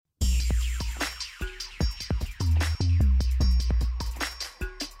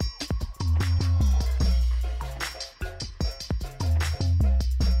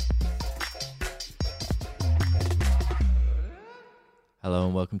Hello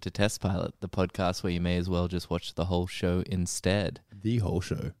and welcome to Test Pilot, the podcast where you may as well just watch the whole show instead. The whole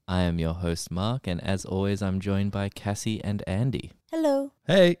show. I am your host, Mark, and as always, I'm joined by Cassie and Andy. Hello.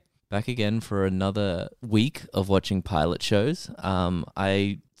 Hey. Back again for another week of watching pilot shows.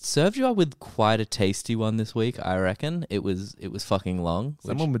 I served you up with quite a tasty one this week, I reckon. It was fucking long.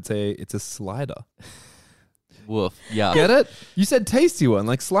 Someone would say it's a slider. Woof. Yeah. Get it? You said tasty one,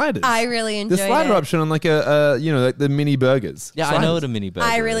 like sliders. I really enjoyed the slider it. option on like like the mini burgers. Yeah, Sliders. I know what a mini burger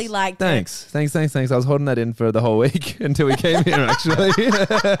I is. really liked Thanks. I was holding that in for the whole week until we came here, actually.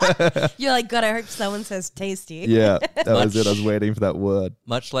 it. You're like, God, I hope someone says tasty. Yeah, that was it. I was waiting for that word.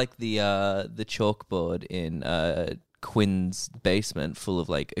 Much like the chalkboard in Quinn's basement full of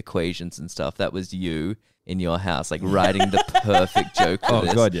like equations and stuff, that was you in your house, like writing the perfect joke for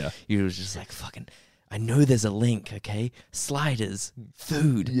this. Oh, God, yeah. You were just like, fucking, I know there's a link, okay? Sliders,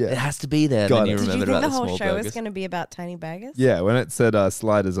 food, Yeah. it has to be there. Got And then you it. Did you remembered think about the the whole small show burgers. was going to be about tiny burgers? Yeah, when it said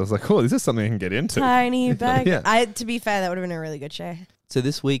sliders, I was like, oh, this is something I can get into. Tiny burgers. Yeah. To be fair, that would have been a really good show. So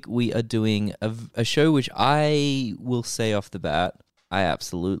this week we are doing a show which I will say off the bat, I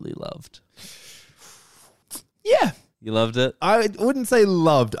absolutely loved. Yeah. You loved it? I wouldn't say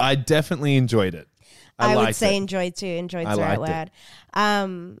loved. I definitely enjoyed it. I would liked say it. enjoyed too. Enjoyed I the right liked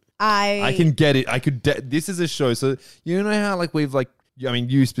word. I can get it. This is a show. So you know how like we've like, I mean,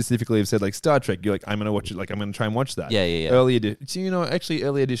 you specifically have said like Star Trek. You're like, I'm gonna watch it. Like I'm gonna try and watch that. Yeah. Early edition. So, actually,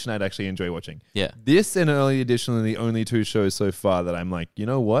 early edition I'd actually enjoy watching. Yeah. This and early edition are the only two shows so far that I'm like, you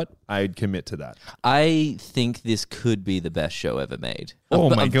know what? I'd commit to that. I think this could be the best show ever made. Oh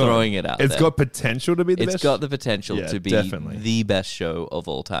my I'm God. throwing it out It's there. got potential to be the best. It's got the potential Yeah, to be definitely. the best show of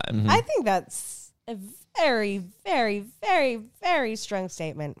all time. Mm-hmm. I think that's a very, very, very, very strong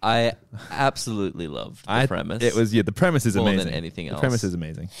statement. I absolutely loved the premise. It was the premise is More than amazing. anything The else. premise is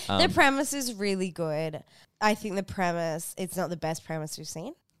amazing. The premise is really good. I think the premise, it's not the best premise we've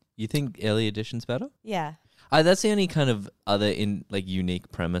seen. You think early edition's better? Yeah. That's the only kind of other unique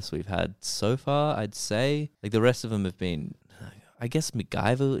premise we've had so far, I'd say. Like the rest of them have been, I guess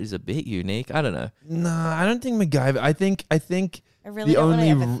MacGyver is a bit unique. I don't know. No, I don't think MacGyver. I think I really the don't only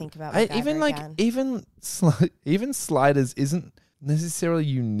want to ever think about MacGyver again. even sliders isn't necessarily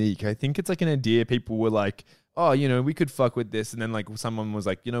unique. I think it's like an idea people were like, oh, we could fuck with this, and then like someone was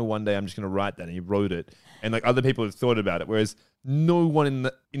like, one day I'm just gonna write that, and he wrote it, and like other people have thought about it, whereas no one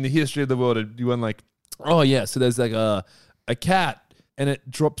in the history of the world had went like, oh yeah, so there's like a cat, and it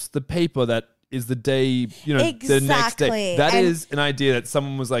drops the paper that is the day, the next day. Exactly. That And- is an idea that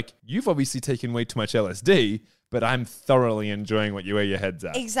someone was like, you've obviously taken way too much LSD, but I'm thoroughly enjoying where your head's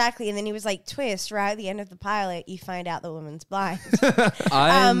at. Exactly. And then he was like, twist, right at the end of the pilot, you find out the woman's blind.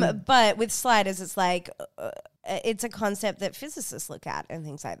 But with sliders, it's like, it's a concept that physicists look at and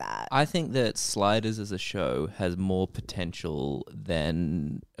things like that. I think that Sliders as a show has more potential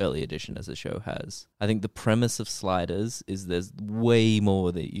than Early Edition as a show has. I think the premise of Sliders is there's way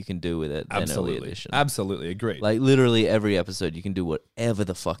more that you can do with it than Early Edition. Absolutely agreed. Like literally every episode you can do whatever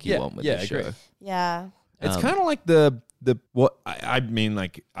the fuck you want with the show. agree. Yeah. It's kind of like the what I mean.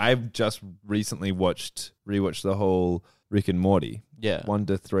 Like I've just recently rewatched the whole Rick and Morty. Yeah. 1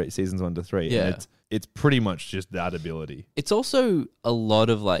 to 3 seasons 1 to 3. Yeah. And it's pretty much just that ability. It's also a lot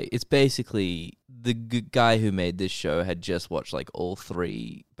of like, it's basically the guy who made this show had just watched like all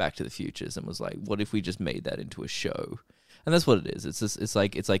 3 Back to the Futures and was like, what if we just made that into a show? And that's what it is. It's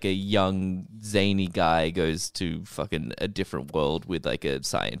like a young zany guy goes to fucking a different world with like a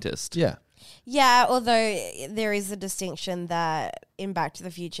scientist. Yeah. Yeah, although there is a distinction that in Back to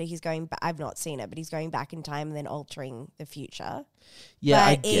the Future, he's going I've not seen it, but he's going back in time and then altering the future. Yeah,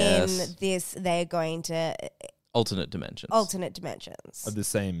 I but guess. in this, they're going to Alternate dimensions. alternate dimensions. Of the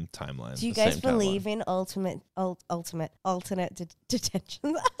same timeline. Do you the guys same believe in alternate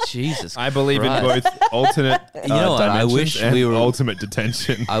detention? Jesus I believe in Christ. both alternate You know what, I dimensions wish and we were- ultimate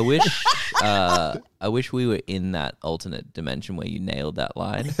detention. I wish we were in that alternate dimension where you nailed that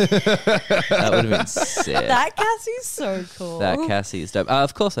line. That would have been sick. That Cassie's so cool. That Cassie is dope.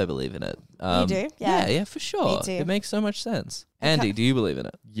 Of course I believe in it. You do? Yeah. Yeah, for sure. Me too. It makes so much sense. Andy, do you believe in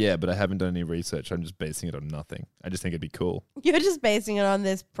it? Yeah, but I haven't done any research. I'm just basing it on nothing. I just think it'd be cool. You're just basing it on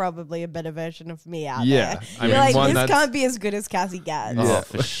there's probably a better version of me out Yeah, there. I You're mean, like, one this that's- can't be as good as Cassie gets. Yeah. Oh,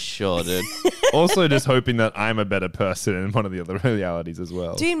 for sure, dude. Also, just hoping that I'm a better person in one of the other realities as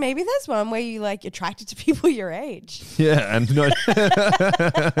well. Dude, maybe there's one where you like attracted to people your age. Yeah, and no.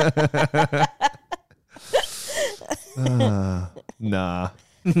 Nah.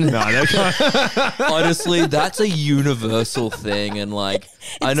 No, that can't. Honestly, that's a universal thing. And like,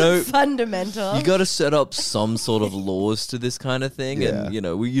 I It's know fundamental. you got to set up some sort of laws to this kind of thing. Yeah. And, you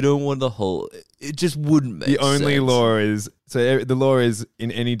know, you don't want the whole, it just wouldn't make The only sense. law is the law is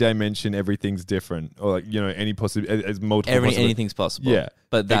in any dimension everything's different, or like any possible as multiple. Anything's possible. Yeah,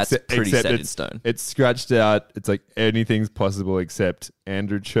 but that's pretty except set in it's- stone. It's scratched out. It's like anything's possible except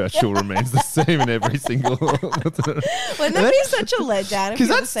Andrew Churchill remains the same in every single. Wouldn't that be such a letdown? Because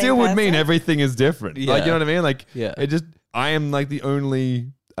that still would mean everything is different. Like, Yeah. you know what I mean? Like, Yeah. it just, I am like the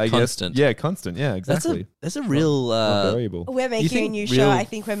only, I Constant. guess. Yeah, constant. Yeah, exactly. That's a real Not variable. We're you making a think new real show. I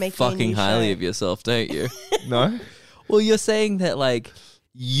think we're making a fucking new highly show. of yourself, don't you? No? Well, you're saying that like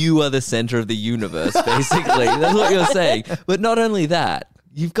you are the center of the universe, basically. That's what you're saying. But not only that,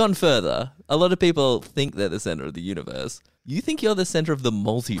 you've gone further. A lot of people think they're the center of the universe. You think you're the center of the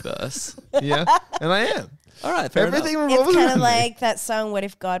multiverse. Yeah, and I am. All right, fair Everything enough. revolves It's kind around of me. like that song, What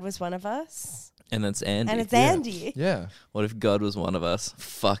If God Was One of Us? And that's Andy. And it's Andy. Yeah. What if God was one of us?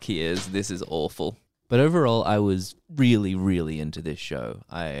 Fuck, he is. This is awful. But overall, I was really, really into this show.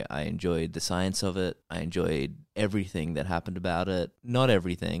 I enjoyed the science of it. I enjoyed everything that happened about it. Not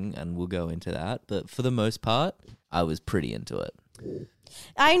everything, and we'll go into that. But for the most part, I was pretty into it.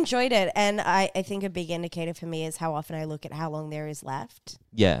 I enjoyed it, and I think a big indicator for me is how often I look at how long there is left,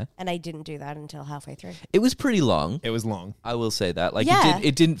 Yeah. and I didn't do that until halfway through. It was pretty long. It was long. I will say that. Like Yeah.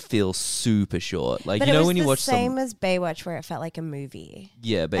 it didn't feel super short. Like But you it know was when you the watch same some as Baywatch, where it felt like a movie.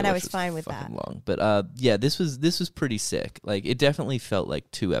 yeah, and I Baywatch was fine with fucking that. long. But yeah, this was pretty sick. Like it definitely felt like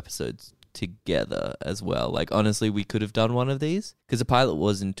 2 episodes together as well. Like honestly, we could have done one of these because the pilot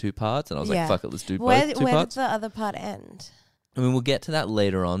was in 2 parts, and I was Yeah. like, "Fuck it, let's do Where both 2 did parts." the other part end? I mean, we'll get to that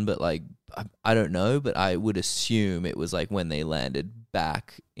later on, but like I don't know, but I would assume it was like when they landed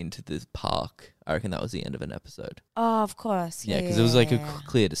back into the park. I reckon that was the end of an episode. Oh, of course. Yeah, because it was like a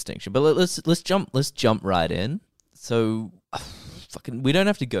clear distinction. But let's jump right in. So, fucking, we don't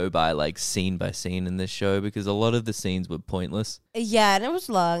have to go by like scene by scene in this show because a lot of the scenes were pointless. Yeah, and it was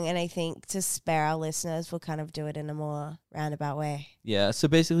long, and I think to spare our listeners, we'll kind of do it in a more roundabout way. Yeah, so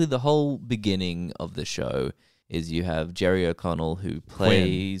basically the whole beginning of the show is you have Jerry O'Connell who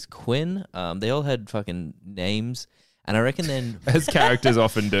plays Quinn. They all had fucking names, and I reckon then As characters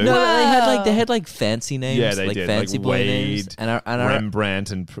often do. no, Wow. they had like fancy names, Yeah, they like did. fancy Like boy Wade, names, and I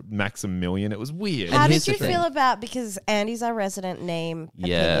Rembrandt and Maximilian. It was weird. And How here's did you the thing. feel about, because Andy's our resident name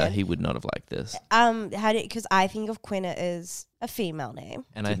yeah, opinion. he would not have liked this, Because I think of Quinn as a female name.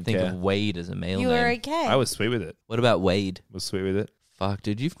 and I Didn't think care. of Wade as a male You name. were okay. I was sweet with it. What about Wade? Was sweet with it. Fuck,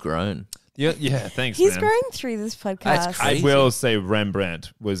 dude, you've grown. Yeah, thanks, He's man. growing through this podcast. crazy. I will say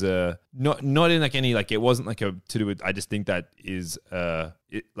Rembrandt was a not in like any like it wasn't like a to do with. I just think that is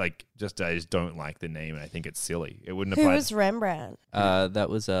like just I just don't like the name and I think it's silly. It wouldn't Who apply. was Rembrandt? That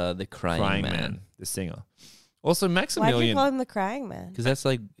was the crying, man. the singer. Also, Why do you Maximilian. call him the Crying Man? Because that's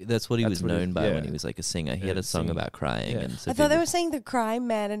what he That's was what he- known by when yeah. he was like a singer. He Yeah, had a song singing. about crying, Yeah. and so I thought they people- were saying the Crying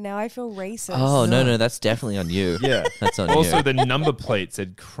Man, and now I feel racist. Oh no, that's definitely on you. Yeah. That's on Also, you. the number plate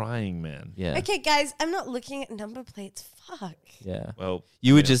said "Crying Man." Yeah, Okay, guys, I'm not looking at number plates. Fuck. yeah. Well,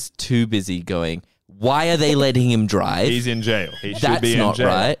 You were yeah. just too busy going. Why are they letting him drive? He's in jail. He should That's be in not jail.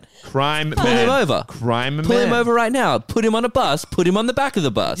 right. Crime Pull man. him over. Crime man. Pull him over right now. Put him on a bus. Put him on the back of the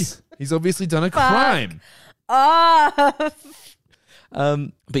bus. He's obviously done a crime. Oh,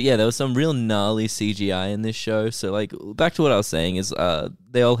 But yeah, there was some real gnarly CGI in this show. So like, back to what I was saying is,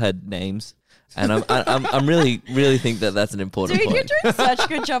 they all had names, and I'm really think that that's an important dude, you're point. doing such a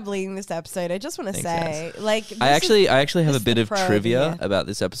good job leading this episode. I just want to Thanks, say, like, I actually have a this bit is of the pro trivia here. about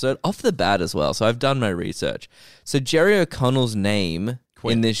this episode off the bat as well. So I've done my research. So Jerry O'Connell's name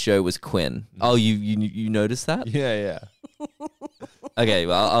in this show was Quinn. Oh, you noticed that? Yeah. Okay,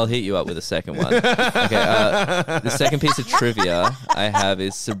 well I'll hit you up with a second one. Okay, the second piece of trivia I have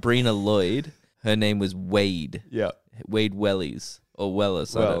is Sabrina Lloyd. Her name was Wade. Yeah. Wade Wellies or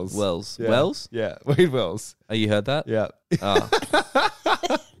Wells. Wells. Yeah. Wells. Yeah. Wade Wells. Oh, you heard that? Yeah. Oh.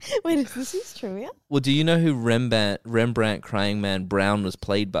 Wait, is this his trivia? Well, do you know who Rembrandt Crying Man Brown was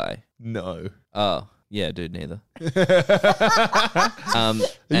played by? No. Oh, yeah, dude, neither. Are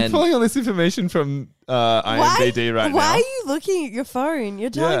you pulling all this information from IMDb right Why now? are you looking at your phone? You're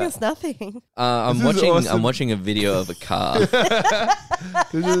telling Yeah. us nothing. I'm This is watching. awesome. I'm watching a video of a car.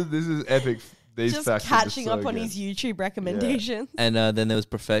 This is epic. These Just facts are catching so up on good. his YouTube recommendations. And then there was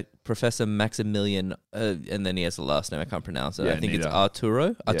Professor Maximilian, and then he has the last name I can't pronounce it. Yeah, I think it's neither. Arturo.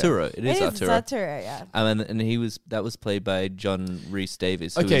 Yeah. Arturo. It is It's Arturo. Arturo, yeah. And that was played by John Rhys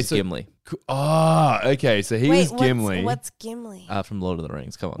Davies, who Okay, was so- Gimli Okay. So he was Gimli. What's Gimli? from Lord of the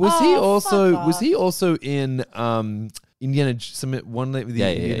Rings. Come on. Was Oh, he fuck also? off. Was he also in one with the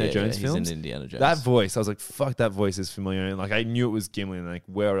Indiana Jones he's films. in Indiana Jones. That voice, I was like, fuck, that voice is familiar. And like, I knew it was Gimli, and like,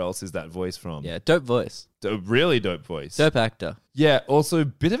 where else is that voice from? Yeah, dope voice. Really dope voice. Dope actor. Yeah, also a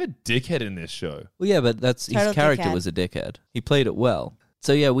bit of a dickhead in this show. Well, yeah, but his character dickhead. was a dickhead. He played it well.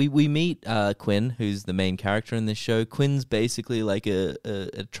 So yeah, we meet Quinn, who's the main character in this show. Quinn's basically like a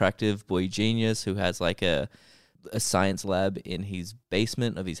attractive boy genius who has like a science lab in his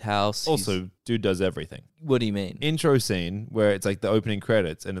basement of his house. Also, dude does everything. What do you mean? Intro scene where it's like the opening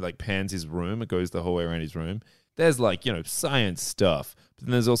credits and it like pans his room. It goes the whole way around his room. There's like, science stuff. But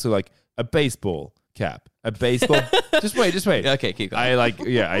then there's also like a baseball cap. A baseball... just wait. Okay, keep going.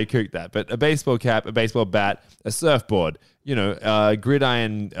 I cooked that. But a baseball cap, a baseball bat, a surfboard,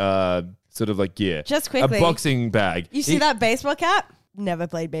 gridiron sort of like gear. Just quickly. A boxing bag. You see that baseball cap? Never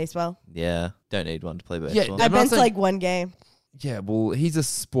played baseball. Yeah, don't need one to play baseball. Yeah, I've been to like one game. Yeah, well, he's a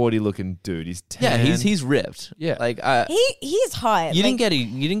sporty looking dude. He's Yeah, tan. he's ripped. Yeah. Like He's hot. you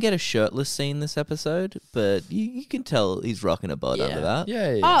didn't get a shirtless scene this episode, but you can tell he's rocking a bod under that.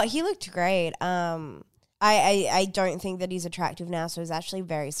 Yeah. Oh, he looked great. I don't think that he's attractive now, so I was actually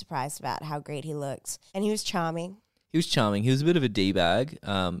very surprised about how great he looks. And he was charming. He was charming. He was a bit of a d-bag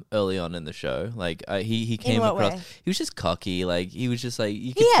early on in the show. Like he came what across. way? He was just cocky. Like he was just like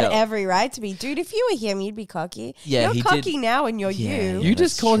you could He had tell. every right to be. Dude, if you were him, you'd be cocky. Yeah, you're he cocky did. now and you're Yeah, you. You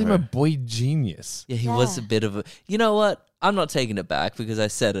just that's called him true. a boy genius. Yeah, he was a bit of a. You know what? I'm not taking it back because I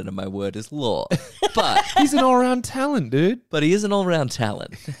said it and my word is law. But He's an all-round talent, dude. But he is an all-round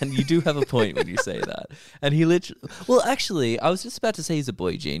talent, and you do have a point when you say that. And he literally... Well, actually, I was just about to say he's a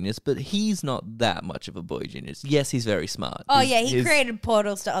boy genius, but he's not that much of a boy genius. Yes, he's very smart. Oh, yeah, he created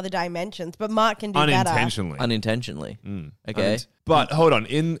portals to other dimensions, but Mark can do better. Unintentionally. Unintentionally. Okay? But hold on.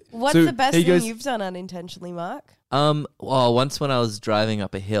 What's the best thing you've done unintentionally, Mark? Well, once when I was driving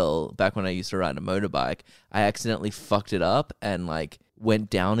up a hill, back when I used to ride a motorbike, I accidentally fucked it up and, like, went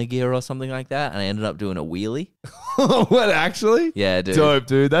down a gear or something like that, and I ended up doing a wheelie. What, actually? Yeah, dude. Dope,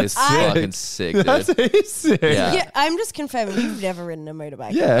 dude. That's It's sick. fucking sick, dude. That's sick. Yeah. Yeah, I'm just confirming you've never ridden a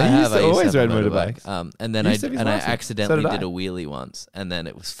motorbike. Yeah, I he used to I used always have ride a motorbikes. And then You I used to have his and I license. So accidentally did I. did a wheelie once, and then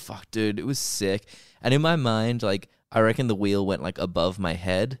it was dude. It was sick. And in my mind, like I reckon the wheel went like above my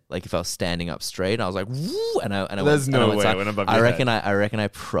head. Like if I was standing up straight, I was like, woo, and I There's went, no and I went way side. it went above I your reckon I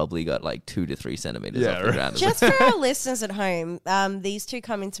probably got like 2 to 3 centimeters Yeah, off the right. ground. Just for our listeners at home, these two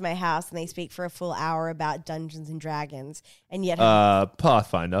come into my house and they speak for a full hour about Dungeons and Dragons, and yet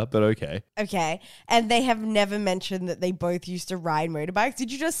Pathfinder, but okay. okay, and they have never mentioned that they both used to ride motorbikes. Did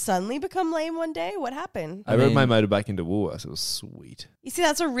you just suddenly become lame one day? What happened? I rode my motorbike into Woolworths. It was sweet. You see,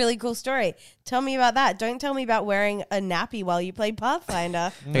 that's a really cool story. Tell me about that. Don't tell me about wearing a nappy while you play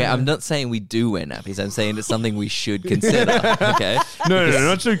Pathfinder. Okay, I'm not saying we do wear nappies. I'm saying it's something we should consider. Okay, No,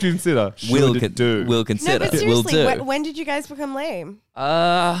 not to consider. we'll do. We'll No, consider. but We'll seriously, do. when did you guys become lame?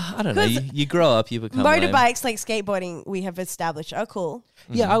 I don't know. 'Cause You grow up, you become lame. Motorbikes, like skateboarding, we have established are cool.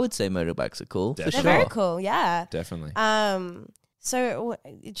 Yeah, I would say motorbikes are cool for They're sure. very cool, yeah. Definitely. So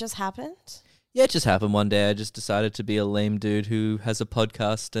it just happened? Yeah, it just happened one day. I just decided to be a lame dude who has a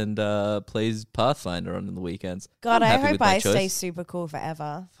podcast and plays Pathfinder on the weekends. God, I'm I happy hope with my I stay choice. super cool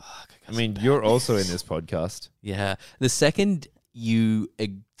forever. I mean, you're also in this podcast. Yeah. The second you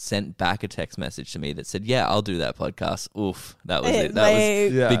sent back a text message to me that said, "Yeah, I'll do that podcast," oof, that was it. That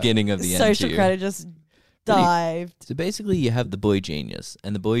was Yeah. beginning of the end. Social to you. credit just dived. So basically, you have the boy genius,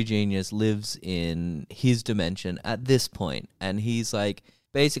 and the boy genius lives in his dimension at this point, and he's like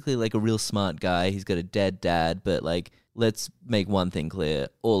basically like a real smart guy. He's got a dead dad, but like, let's make one thing clear: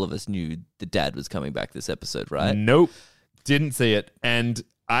 all of us knew the dad was coming back this episode, right? Nope. Didn't see it. And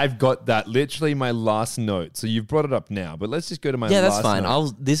I've got that literally my last note. So you've brought it up now, but let's just go to my Yeah, last that's fine.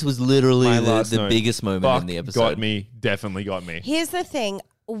 note. This was literally My the last note. biggest moment Fuck, in the episode. got me. Definitely got me. Here's the thing: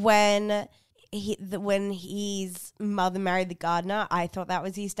 when his mother married the gardener, I thought that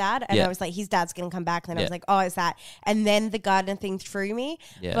was his dad, and Yeah. I was like, his dad's gonna come back. And then I Yeah. was like, oh, it's that. And then the gardener thing threw me.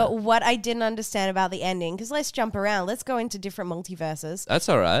 Yeah. But what I didn't understand about the ending, because let's jump around, let's go into different multiverses. That's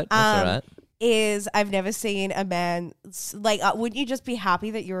all right. That's all right. Is I've never seen a man like. Wouldn't you just be happy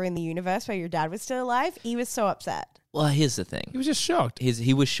that you were in the universe where your dad was still alive? He was so upset. Well, here's the thing. He was just shocked.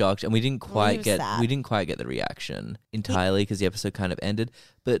 He was shocked, and we didn't quite was get sad. the reaction entirely because the episode kind of ended.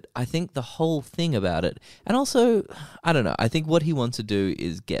 But I think the whole thing about it, and also I don't know. I think what he wants to do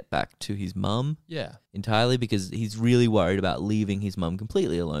is get back to his mum Yeah. entirely because he's really worried about leaving his mum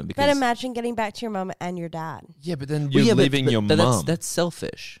completely alone. Because But imagine getting back to your mum and your dad. Yeah, but then Well, you're yeah, but- leaving but- your but mum. That's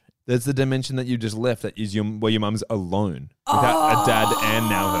selfish. There's the dimension that you just left that is where your mum's alone without a dad and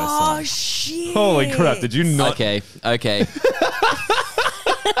now her son. Oh shit! Holy crap, did you not? Okay.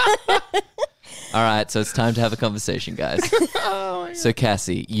 All right, so it's time to have a conversation, guys. So,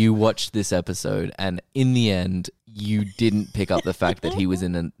 Cassie, you watched this episode, and in the end, you didn't pick up the fact that he was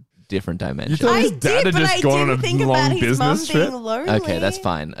in a different dimension. You thought his dad had just gone on a think long about his mum business trip? being lonely. Okay, that's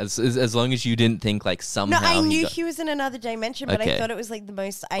fine. As long as you didn't think like somehow. No, I knew he was in another dimension, but Okay. I thought it was like the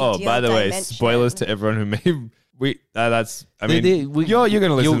most ideal Oh, by the way, dimension. spoilers to everyone who may. That's. I mean, you're you're going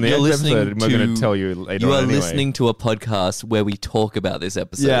to listen to the you're episode, and we're going to- to tell you later You on are anyway. listening to a podcast where we talk about this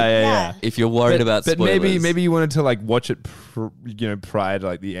episode. Yeah. If you're worried about but spoilers, maybe you wanted to like watch it, prior to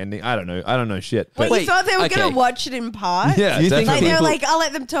like the ending. I don't know shit. But Wait, you thought they were okay. going to watch it in part? yeah, Do you think Like definitely. they're people- like, I'll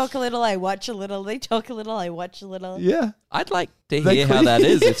let them talk a little, I watch a little. They talk a little, I watch a little. yeah. I'd like to They hear how could- that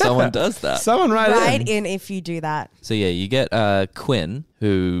is if Yeah. someone does that. Someone Right in if you do that. So yeah, you get Quinn,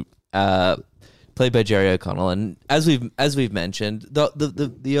 who played by Jerry O'Connell, and as we've mentioned,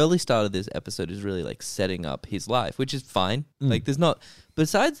 the early start of this episode is really like setting up his life, which is fine. Like there's not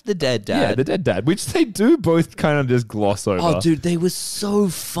besides the dead dad. Yeah, the dead dad, which they do both kind of just gloss over. Oh, dude, they were so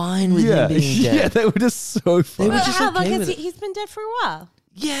fine with him being dead. yeah, they were just so fun. were Well, just how okay long has with it. he's been dead for a while?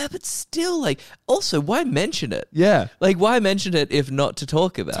 Yeah, but still, like, also, why mention it? Yeah, Like, why mention it if not to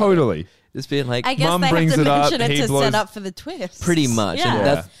talk about it? totally. Just being like, I guess Mum they brings have to it up, mention it he to blows- set up for the twist. pretty much.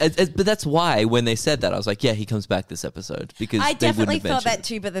 Yeah. And but that's why when they said that, I was like, yeah, he comes back this episode because I they wouldn't definitely have thought mentioned that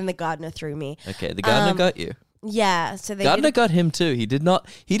too, but then the gardener threw me. it. Okay, the gardener got you. Yeah, so they Gardner did, got him too. He did not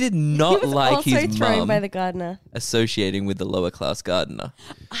he was like also his thrown mum by the gardener. associating with the lower class gardener.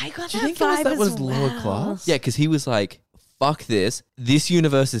 I got Do you that think it was vibe that as was lower well. class? Yeah, because he was like, fuck this. This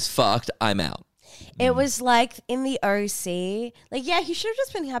universe is fucked. I'm out. It was like in the OC. Like, yeah, he should have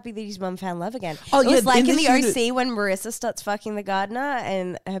just been happy that his mum found love again. Oh, it was yeah, like in in the this OC when Marissa starts fucking the gardener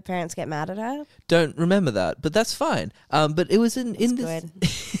and her parents get mad at her. Don't remember that, but that's fine. But it was in this. good.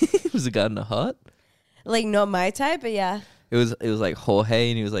 It was a gardener hot. Like, not my type, but yeah. It was like Jorge,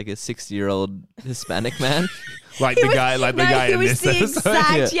 and he was like a 60-year-old Hispanic man. Like He the was- guy, like the no, guy he in was this the episode.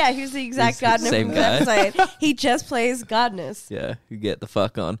 exact, Yeah. yeah, he was the exact He's the gardener same from guy. the episode. He just plays gardeners. Yeah, you get the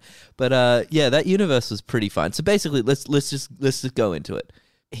fuck on. But yeah, that universe was pretty fine. So basically, let's just go into it.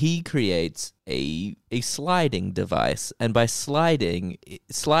 He creates a sliding device, and by sliding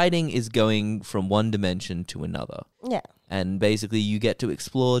is going from one dimension to another. Yeah. And basically you get to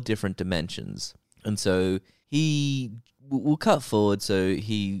explore different dimensions. And so we'll cut forward. So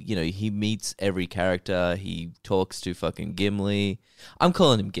he meets every character. He talks to fucking Gimli. I'm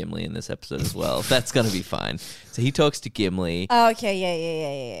calling him Gimli in this episode as well. That's going to be fine. So he talks to Gimli. Oh, okay,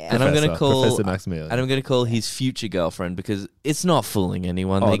 yeah. And I'm going to call Professor Maximilian. And I'm going to call his future girlfriend because it's not fooling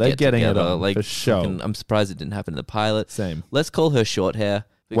anyone. Oh, they they're get getting it together. on, like, for sure. I'm surprised it didn't happen in the pilot. Same. Let's call her short hair.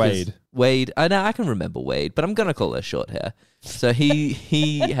 because Wade. I know I can remember Wade, but I'm gonna call her short hair. So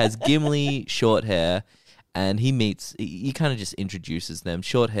he has Gimli short hair, and he kind of just introduces them.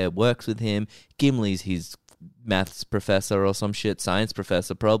 Short hair works with him. Gimli's his maths professor or some shit, science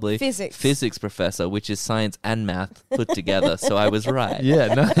professor probably. Physics professor, which is science and math put together. So I was right.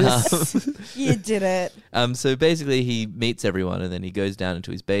 Yeah, nice. You did it. So basically he meets everyone and then he goes down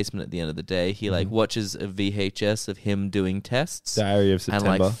into his basement at the end of the day. He like watches a VHS of him doing tests. Diary of And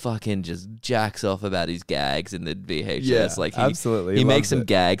September. like fucking just jacks off about his gags in the VHS. Yeah, Like he, absolutely. He Loves makes some it.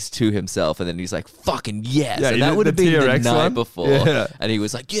 gags to himself and then he's like, fucking yes. Yeah, and he that did would have the been the T-Rex night one. before. Yeah. And he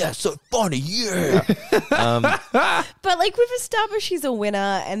was like, yeah, so funny, yeah. But like we've established he's a winner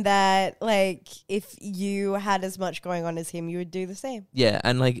and that like if you had as much going on as him, you would do the same. Yeah,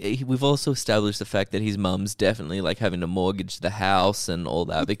 and like we've also established the fact that his mum's definitely like having to mortgage the house and all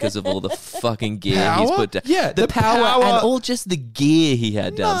that because of all the fucking gear he's Power? put down. Yeah, the the power power- and all just the gear he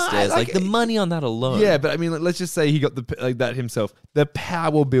had downstairs. like, Like the money on that alone. Yeah, but I mean, let's just say he got that himself. The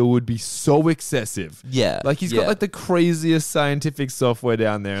power bill would be so excessive. Yeah, Like he's yeah. got like the craziest scientific software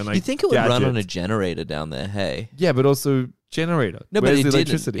down there, and like you think it would run on a gadgets. generator down there? Hey, Yeah, but also generator. no, Where's but it the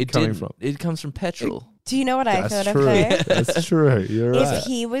electricity didn't. It coming didn't. from? It comes from petrol. Do you know what I That's thought true. of though? That's true. You're right. If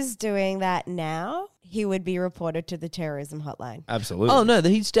he was doing that now, he would be reported to the terrorism hotline. Absolutely. Oh no,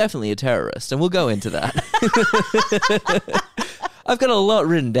 he's definitely a terrorist, and we'll go into that. I've got a lot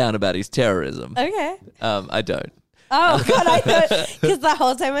written down about his terrorism. Okay. I don't. Oh god, I thought because the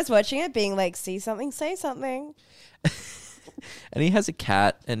whole time I was watching it, being like, "See something, say something." And he has a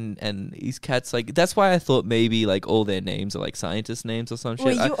cat, and his cat's like. That's why I thought maybe like all their names are like scientist names or some shit.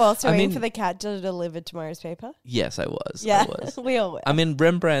 Were you also I waiting mean, for the cat to deliver tomorrow's paper? Yes, I was. Yeah, I was. we all were. I mean,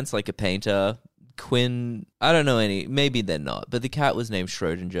 Rembrandt's like a painter. Quinn, I don't know any. Maybe they're not. But the cat was named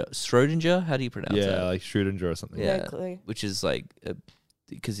Schrodinger. Schrodinger? How do you pronounce that? yeah, like Schrodinger or something. Yeah. No clue. Which is like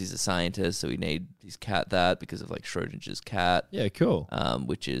because he's a scientist, so he named his cat that because of like Schrodinger's cat. Yeah, cool.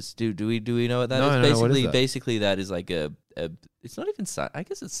 Which is do we know what that No, is? no, no, what is that? Basically that is like it's not even I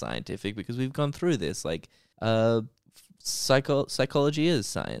guess it's scientific because we've gone through this. Like, psychology is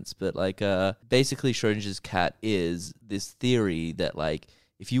science, but like, basically Schrodinger's cat is this theory that like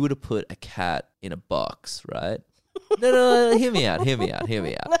if you were to put a cat in a box, right? No, hear me out.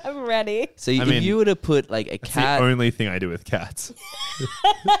 I'm ready. So if you were to put like a That's cat, the only thing I do with cats.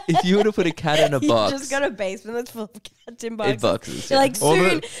 if you were to put a cat in a box, You just got a basement that's full of cats in boxes. in boxes, You're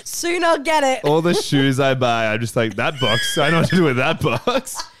yeah. like, soon I'll get it. All the shoes I buy, I'm just like, that box. I know what to do with that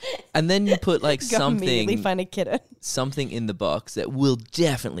box. and then you put like Go immediately something find a kitten. in the box that will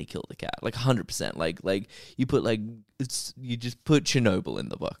definitely kill the cat, like 100%. Like you put you just put Chernobyl in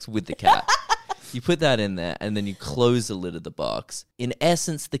the box with the cat. You put that in there, and then you close the lid of the box. In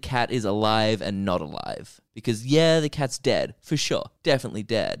essence, the cat is alive and not alive. Because, yeah, the cat's dead. For sure. Definitely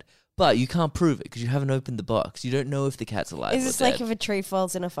dead. But you can't prove it because you haven't opened the box. You don't know if the cat's alive Is or this dead. like if a tree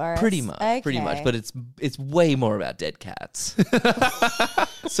falls in a forest? Pretty much. Okay. But it's way more about dead cats.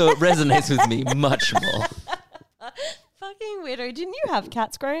 So it resonates with me much more. Fucking weirdo. Didn't you have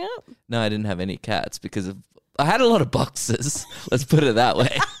cats growing up? No, I didn't have any cats because I had a lot of boxes. Let's put it that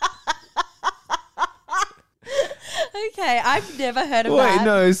way. Okay, I've never heard of that. Wait,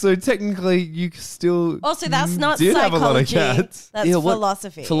 no. So technically, you still Also, that's not did psychology. have a lot of cats. That's Yeah, what-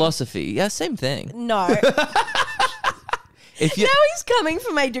 philosophy. Philosophy. Yeah, same thing. No. If you, Now he's coming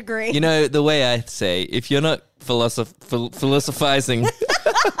for my degree. You know, the way I say, if you're not philosophizing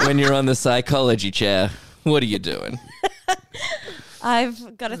when you're on the psychology chair, what are you doing?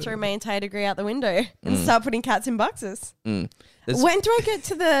 I've got to throw my entire degree out the window and start putting cats in boxes. There's- When do I get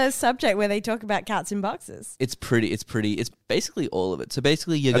to the subject where they talk about cats in boxes? It's basically all of it. So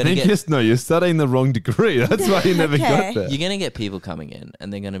basically you're I going to think get... you're studying the wrong degree. That's why you never Okay. got there. You're going to get people coming in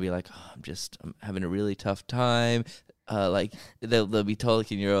and they're going to be like, oh, I'm having a really tough time. Like they'll be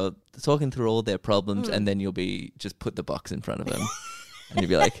talking through all their problems and then you'll be just put the box in front of them and you'll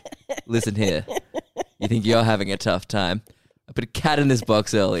be like, listen here, you think you're having a tough time? I put a cat in this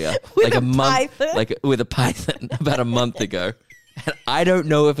box earlier, With like a month, python? like with a python about a month ago. And I don't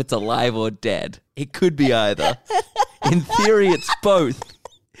know if it's alive or dead. It could be either. In theory, it's both.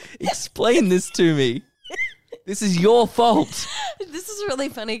 Explain this to me. This is your fault. This is really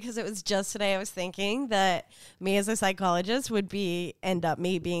funny because it was just today I was thinking that me as a psychologist would end up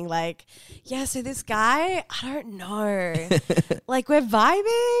me being like, yeah, so this guy, I don't know. Like we're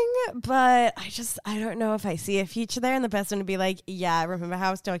vibing, but I don't know if I see a future there. And the person would be like, yeah, remember how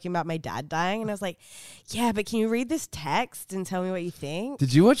I was talking about my dad dying? And I was like, yeah, but can you read this text and tell me what you think?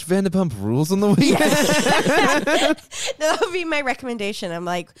 Did you watch Vanderpump Rules on the weekend? That would be my recommendation. I'm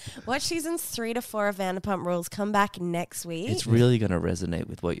like, watch seasons 3 to 4 of Vanderpump Rules. Come back next week. It's really going to resonate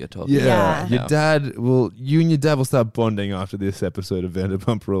with what you're talking Yeah. about. Yeah. Your dad you and your dad will start bonding after this episode of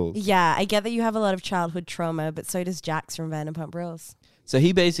Vanderpump Rules. Yeah, I get that you have a lot of childhood trauma, but so does Jax from Vanderpump Rules. So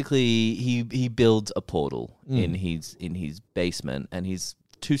he basically he builds a portal in his basement, and he's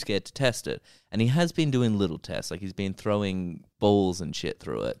too scared to test it. And he has been doing little tests, like he's been throwing balls and shit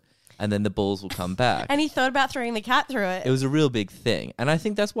through it, and then the balls will come back. And he thought about throwing the cat through it. It was a real big thing, and I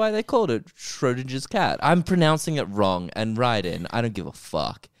think that's why they called it Schrodinger's cat. I'm pronouncing it wrong, and write in. I don't give a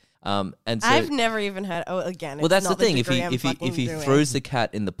fuck. And so I've never even heard. Oh, again, well, it's that's the not thing. degree I'm If fucking he doing. throws the cat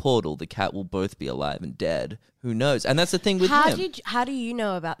in the portal, the cat will both be alive and dead. Who knows? And that's the thing with him. How do you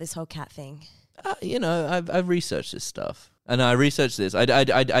know about this whole cat thing? I've researched this stuff, and I researched this.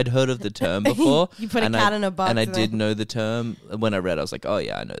 I'd heard of the term before. You put a and cat in a box, and I and did then- know the term. When I read, I was like, oh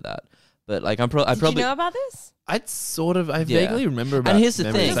yeah, I know that. But like, I Did probably you know about this? I vaguely remember about here's the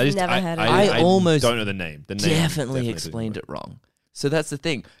memories. thing. I just Never heard of it. I almost don't know the name. The name definitely explained it wrong. So that's the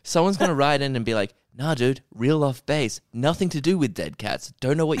thing. Someone's going to write in and be like, nah, dude, real off base. Nothing to do with dead cats.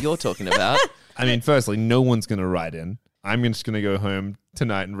 Don't know what you're talking about. I mean, firstly, no one's going to write in. I'm just going to go home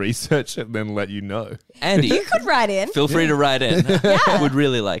tonight and research it and then let you know. Andy, You could write in. feel free to write in. Would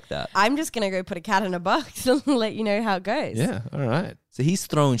really like that. I'm just gonna go put a cat in a box and let you know how it goes. Yeah, all right. So he's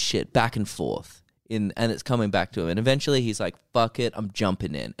throwing shit back and forth and it's coming back to him. And eventually he's like, fuck it, I'm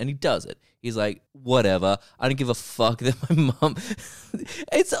jumping in. And he does it. He's like, whatever. I don't give a fuck that my mom...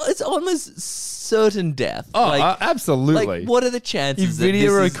 it's almost certain death. Oh, absolutely. Like, what are the chances He that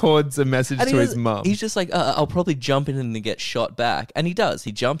video this is- records a message And to he his does- mum. He's just like, I'll probably jump in and get shot back. And he does.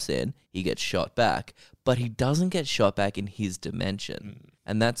 He jumps in, he gets shot back. But he doesn't get shot back in his dimension.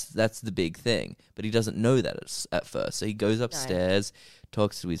 And that's the big thing. But he doesn't know that at first. So he goes upstairs,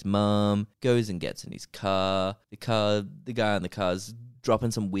 talks to his mum, goes and gets in his car. The guy in the car's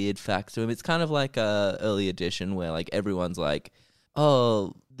dropping some weird facts to him. It's kind of like a early edition where like everyone's like,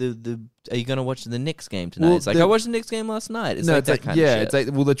 oh, are you gonna watch the Knicks game tonight? Well, It's like I watched the Knicks game last night. It's no, like it's that like kind of shit. it's like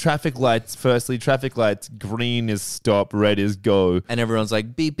well, the traffic lights. Firstly, traffic lights. Green is stop. Red is go. and everyone's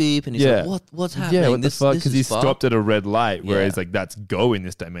like beep beep, and he's Yeah. like, what's happening? Yeah, what the fuck? This Because he is fucked. stopped at a red light, whereas Yeah. like that's go in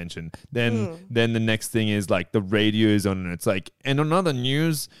this dimension. Then the next thing is like the radio is on, and it's like, and on other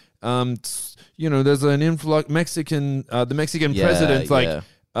news, there's an influx the Mexican Yeah, president's like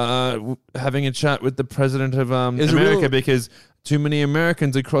yeah. having a chat with the president of was a America real- because too many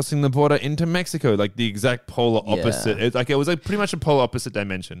Americans are crossing the border into Mexico, like the exact polar opposite. Yeah. It was like pretty much a polar opposite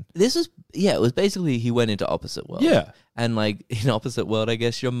dimension. It was basically he went into opposite world. Yeah. And like in opposite world, I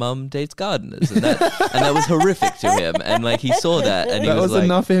guess your mum dates gardeners, and that was horrific to him. And like he saw that, and he That was was like,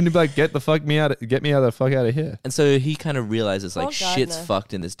 enough for him to be like, get me out of the fuck out of here. and so he kind of realizes like Poor shit's gardener.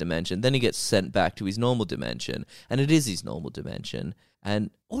 fucked in this dimension. Then he gets sent back to his normal dimension, and it is his normal dimension.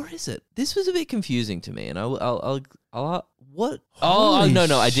 And or is it? This was a bit confusing to me, and I'll what? Holy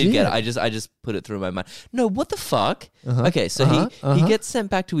no, I did get it. shit. I just put it through my mind. No, what the fuck? Uh-huh. Okay, so he Uh-huh. gets sent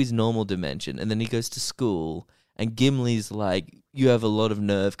back to his normal dimension, and then he goes to school, and Gimli's like, "You have a lot of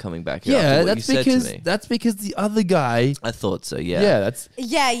nerve coming back here." after Yeah, what that's you said because to me. that's because the other guy. I thought so. Yeah. Yeah, that's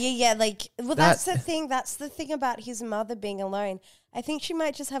Yeah. Like, well, that's That- the thing. That's the thing about his mother being alone. I think she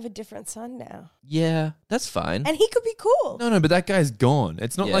might just have a different son now, Yeah, that's fine. and he could be cool. no, but that guy's gone.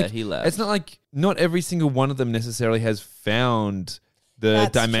 It's not Yeah, like he left. It's not like not every single one of them necessarily has found the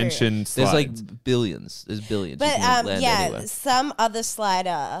That's dimension. There's Slides. like billions. There's billions. But You can land anywhere. some other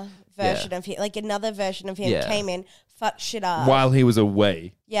slider version of him, like another version of him, Yeah. came in, fucked shit up. while he was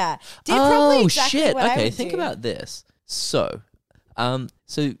away. Yeah, did probably Oh exactly shit! what I Okay, would think do. about this. So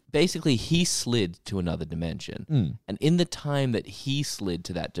basically, he slid to another dimension, and in the time that he slid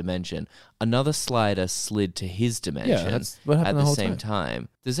to that dimension, another slider slid to his dimension that's what happened at the the whole same time.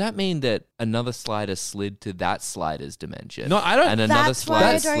 Does that mean that another slider slid to that slider's dimension? No, I don't- And another That's why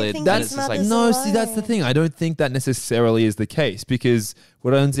I slider don't slid. think and his it's just like mother's No, see, that's the alone. thing. I don't think that necessarily is the case because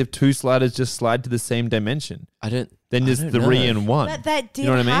what happens if two sliders just slide to the same dimension? I don't. Then I there's don't 3 know. and 1. But that did you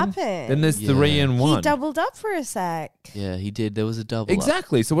know what I mean? happen. Then there's 3 Yeah. and 1. He doubled up for a sec. Yeah, he did. There was a double. up.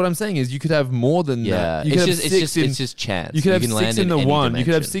 Exactly. So what I'm saying is you could have more than Yeah, that. You it's could just have it's 6 just in it's just chance. you could have can 6 land in the any 1. You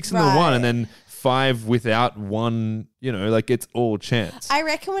could have dimension. 6 in the 1 and Right. then 5 without 1, like it's all chance. I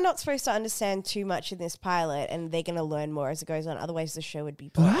reckon we're not supposed to understand too much in this pilot, and they're going to learn more as it goes on. Otherwise, the show would be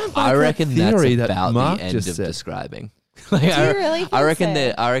boring. I reckon that's theory that about Mark the end just of said. describing. Like, Do you really think I reckon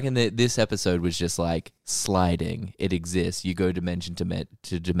so? I reckon that this episode was just like sliding. It exists. You go dimension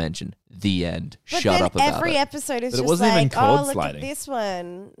to dimension. The end. But Shut then up about every it. episode is But it just wasn't even like, called oh, look sliding. at this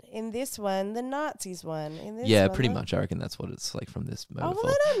one. In this one, the Nazis one. In this Yeah, one, pretty the- much. I reckon that's what it's like from this Oh, moment well,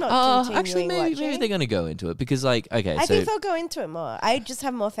 forward. then I'm not continuing Actually, maybe watching. they're going to go into it because, like, okay, I so think they'll go into it more. I just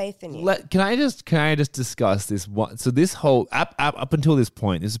have more faith in you. Can I just discuss this one? So this whole up until this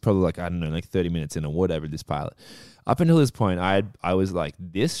point, this is probably like I don't know, like 30 minutes in or whatever this pilot. Up until this point, I was like,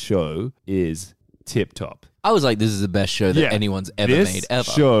 this show is tip top. I was like, this is the best show that Yeah. anyone's ever This made ever.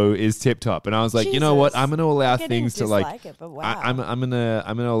 show is tip top, and I was like, you know what? Jesus. I'm going to allow Like, I didn't things to like. dislike it, but wow. I'm gonna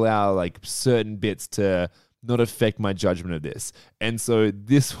allow like certain bits to not affect my judgment of this. And so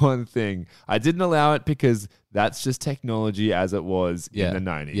this one thing, I didn't allow it because that's just technology as it was Yeah. in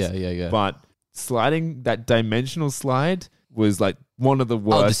the 90s. Yeah. But sliding that dimensional slide was like one of the Oh,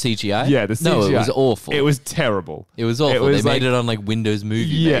 worst. the CGI? Yeah, the CGI. No, it was awful. It was terrible. It was awful. was They like- made it on like Windows Movie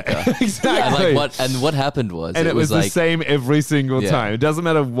Yeah, Maker. exactly. And what happened was And it was the like same every single Yeah. time. It doesn't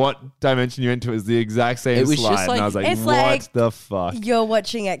matter what dimension you went to, it was the exact same It was slide. just like- and I was like, It's what like- the fuck? You're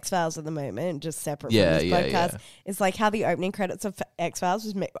watching X Files at the moment, just separate Yeah, from this yeah, podcast. yeah. It's like how the opening credits of X Files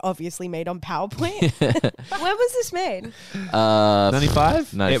was obviously made on PowerPoint. When was this made?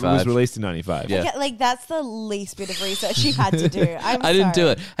 95? 95. It was released in 95. Yeah. Okay, like that's the least bit of research you had to do. I didn't do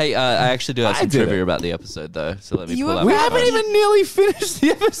it. Hey, I actually do have I some did trivia it. about the episode though. So let me You pull were up. We my Right. haven't phone. even nearly finished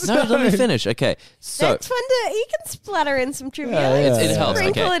the episode. No, let me finish. Okay, so That's fun to. You can splatter in some trivia. Yeah, yeah, It helps,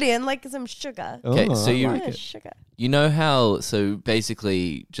 Sprinkle okay. it in like some sugar. Okay, Oh, so I you- like Yeah, it. sugar. you know how, so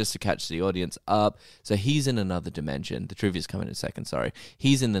basically, just to catch the audience up, so he's in another dimension. The trivia's coming in a second, sorry.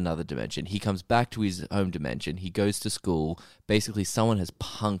 He's in another dimension. He comes back to his home dimension. He goes to school. Basically, someone has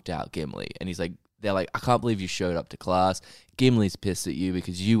punked out Gimli. And they're like, I can't believe you showed up to class. Gimli's pissed at you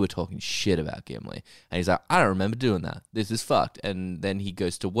because you were talking shit about Gimli. And he's like, I don't remember doing that. This is fucked. And then he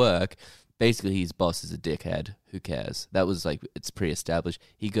goes to work. Basically, his boss is a dickhead. Who cares? That was like, it's pre-established.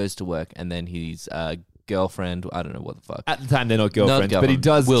 He goes to work and then his girlfriend, I don't know what the fuck. At the time, they're not girlfriends, Not but he girlfriend.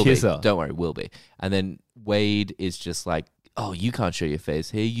 does will kiss be. her. Don't worry, will be. And then Wade is just like, oh, you can't show your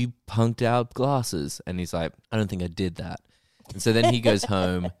face here. You punked out glasses. And he's like, I don't think I did that. And so then he goes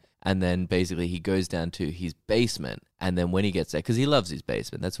home And then basically he goes down to his basement. And then when he gets there, because he loves his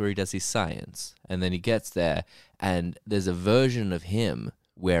basement, that's where he does his science. And then he gets there and there's a version of him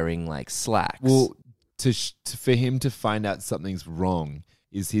wearing like slacks. Well, for him to find out something's wrong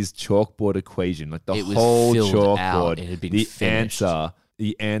is his chalkboard equation. Like the It was whole filled chalkboard. out. It had been the finished.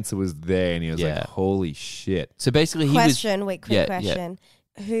 answer was there, and he was Yeah. like, "Holy shit!" So basically he Question, wait, quick Yeah, question.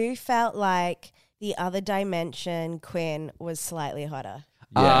 Who felt like the other dimension Quinn was slightly hotter?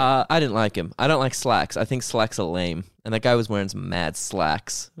 I didn't like him. I don't like slacks. I think slacks are lame. And that guy was wearing some mad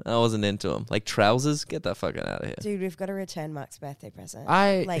slacks. I wasn't into him. Like trousers, get that fucking out of here. Dude, we've got to return Mark's birthday present.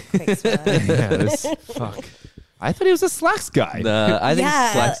 I- Like, quick smile. Fuck. I thought he was a slacks guy. Nah, I think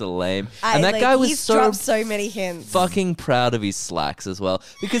Yeah. slacks are lame. And that like, guy was he's so dropped so many hints. fucking proud of his slacks as well,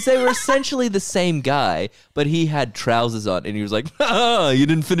 because they were essentially the same guy, but he had trousers on and he was like, "Oh, you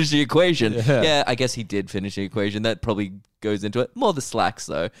didn't finish the equation." Yeah, I guess he did finish the equation. That probably goes into it. More the slacks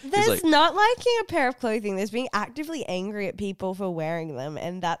though. He's There's like, not liking a pair of clothing. There's being actively angry at people for wearing them,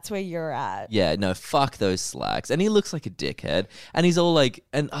 and that's where you're at. yeah, no, fuck those slacks. And he looks like a dickhead. And he's all like,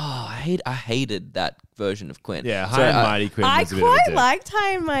 and I hated that version of Quinn. Yeah, Sorry, High and Mighty Quinn I was a bit of a quite dick. liked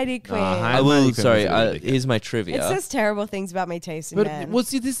High and Mighty Quinn. High- I will. Mighty Quinn Sorry, was a bit of a dickhead. here's my It trivia. says terrible things about my taste in But men. well,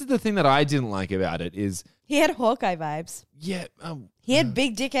 see, this is the thing that I didn't like about it is, He had Hawkeye vibes. yeah, He had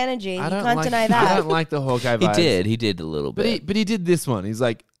big dick energy. You I don't can't like, deny I that. don't like the Hawkeye He vibes. did a little But bit. he did this one. He's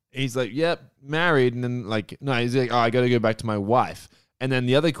like, yep, married, and then like, no, he's like, oh, I got to go back to my wife. And then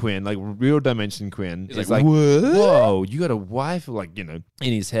the other Quinn, like real dimension Quinn, is like, "What?" whoa, you got a wife, like, you know,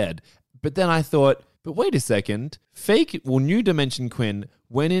 in his head. But then I thought, but wait a second, new dimension Quinn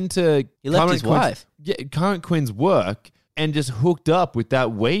went into He left current his Quinn's- wife. yeah, current Quinn's work and just hooked up with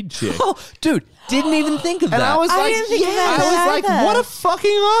that Wade chick. Oh, dude, didn't even think of And that. I was I like, didn't think of that I was like, either. what a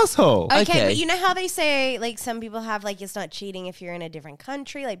fucking asshole. Okay, Okay. but you know how they say, like, some people have, like, it's not cheating if you're in a different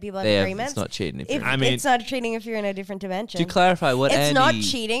country? Like, people have Yeah, agreements. it's not cheating. If If you're- I mean- it's not cheating if you're in a different dimension. to clarify what It's Andy... not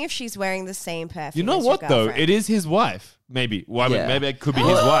cheating if she's wearing the same perfume. You know as your what though? girlfriend. It is his wife. Maybe. Well, I mean, Yeah. maybe it could be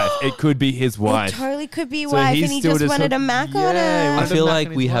his wife. It could be his wife. It totally could be So wife, he's and he still just just wanted a hooked- Mac on Yeah, he her. I wanted feel Mac like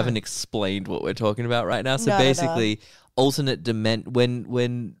and we his haven't wife. explained what we're talking about right now. So Not at all. basically, alternate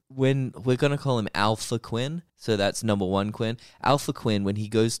when we're gonna call him Alpha Quinn. So that's number one Quinn. Alpha Quinn, when he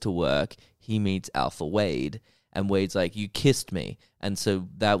goes to work, he meets Alpha Wade, and Wade's like, "You kissed me," and so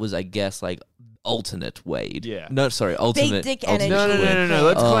that was, I guess, like alternate Wade. Yeah. No, sorry, alternate. dick alternate energy. No.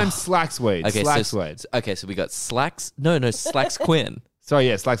 Let's call Oh. him Slacks Wade. Okay, Slacks Wade. okay, so we got Slacks. No, Slacks Quinn. Sorry,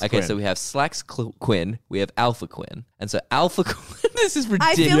 yeah, Slacks Okay, Quinn. so we have Slacks Quinn, we have Alpha Quinn, and so Alpha Quinn. This is I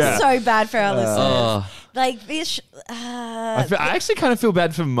ridiculous. feel Yeah. so bad for our listeners. Oh. Like, this. I actually kind of feel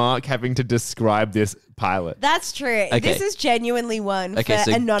bad for Mark having to describe this pilot. That's true. Okay. This is genuinely one Okay, for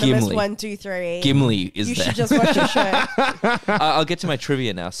so Anonymous Gimli. 123. Gimli is You there. should just watch the show. I'll get to my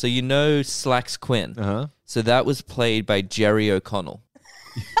trivia now. So you know Slacks Quinn. Uh-huh. So that was played by Jerry O'Connell.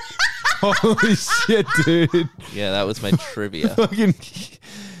 Holy shit, dude. Yeah, that was my trivia. Fucking,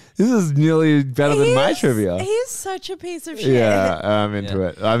 this is nearly better than my trivia. He's such a piece of shit. Yeah, I'm into Yeah.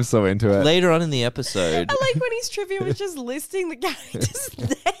 it. I'm so into it. Later on in the episode, I like when his trivia was just listing the characters'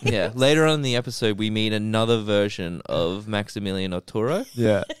 names. yeah, later on in the episode, we meet another version of Maximilian Arturo,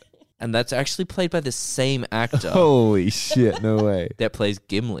 Yeah. and that's actually played by the same actor Holy shit, no way. that plays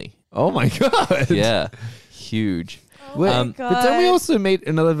Gimli. Oh my god. Yeah, huge. Oh Wait, my but then we God. also meet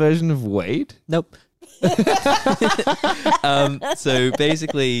another version of Wade. Nope. So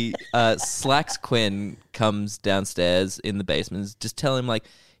basically, Slacks Quinn comes downstairs in the basement, just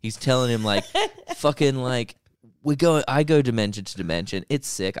he's telling him like, fucking like, I go dimension to dimension. It's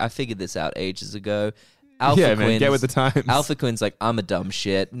sick. I figured this out ages ago. Yeah, man, get with the times. Alpha Quinn's like, I'm a dumb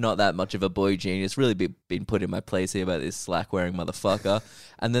shit, not that much of a boy genius. Really been put in my place here by this slack wearing motherfucker.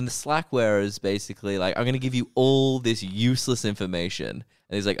 And then the slack wearer is basically like, I'm gonna give you all this useless information.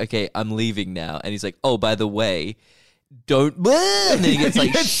 And he's like, okay, I'm leaving now. And he's like, oh, by the way, don't. And then he gets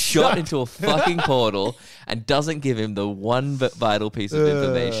like Gets shot sucked. into a fucking portal and doesn't give him the one vital piece of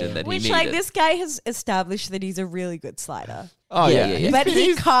information that he Which, needed. like, this guy has established that he's a really good slider. Oh Yeah, yeah, yeah, yeah. But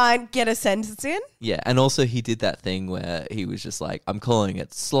he can't get a sentence in. Yeah, and also he did that thing where he was just like, "I'm calling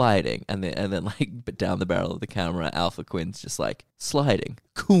it sliding," and then like, but down the barrel of the camera, Alpha Quinn's just like, "Sliding,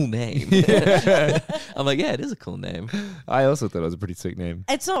 cool name." I'm like, "Yeah, it is a cool name." I also thought it was a pretty sick name.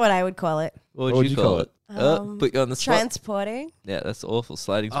 It's not what I would call it. What would you call it? Put you on the spot. Transporting. Yeah, that's awful.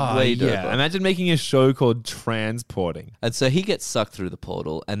 Sliding's Oh way yeah, doper. imagine making a show called Transporting. And so he gets sucked through the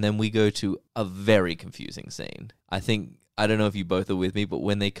portal, and then we go to a very confusing scene. I think I don't know if you both are with me, but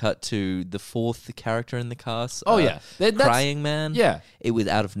when they cut to the fourth character in the cast, Oh, yeah. That's- Crying Man, Yeah. it was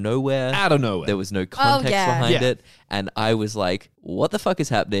out of nowhere. Out of nowhere. There was no context yeah. behind Yeah. it, and I was like, "What the fuck is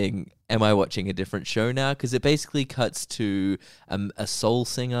happening? Am I watching a different show now?" Because it basically cuts to a soul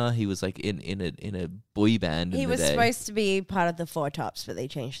singer. He was like in a boy band. He in was the day. supposed to be part of the Four Tops, but they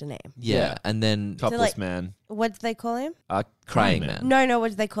changed the name. yeah, Yeah. and then Topless like- Man. What did they call him? Crying Man. No, what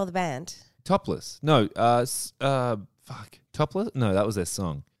did they call the band? Topless. No, fuck. Topless? No, that was their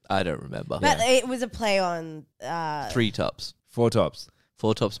song. I don't remember. But it was a play on. 3 tops. Four Tops.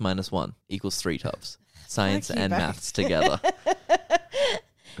 4 tops minus 1 equals 3 tops. Science Fuck you and both. maths together.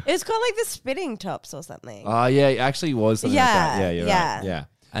 It was called like the Spitting Tops or something. Yeah, it actually was something like that. Yeah, you're right. Yeah.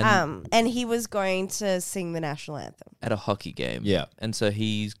 And And he was going to sing the national anthem. at a hockey game. Yeah. And so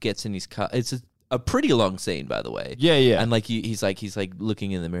he gets in his car. It's a pretty long scene, by the way. Yeah, yeah. And like he's like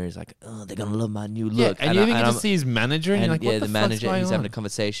looking in the mirror. He's like, "Oh, they're gonna love my new Yeah, look." and you even get to I'm- see his manager, and, and you're like, yeah, what the fuck's manager. going He's having on? a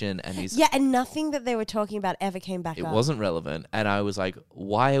conversation, and he's Yeah, and nothing that they were talking about ever came back it up. wasn't relevant. And I was like,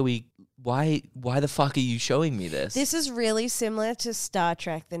 "Why are we? Why the fuck are you showing me this?" This is really similar to Star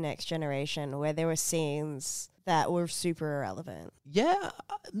Trek: The Next Generation, where there were scenes that were super irrelevant. Yeah,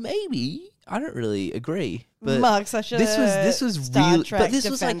 maybe. I don't really agree. But Mark's such a this was Star real. Trek But this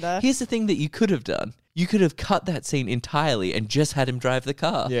was defender. like, here's the thing that you could have done. You could have cut that scene entirely and just had him drive the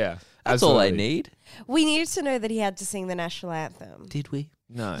car. Yeah. That's all I absolutely. need. We needed to know that he had to sing the national anthem. Did we?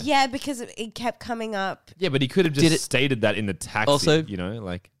 No. Yeah, because it kept coming up. Yeah, but he could have Did just it- stated that in the taxi. Also- you know,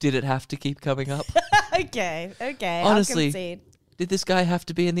 like. Did it have to keep coming up? Okay. Honestly, I'll concede. Did this guy have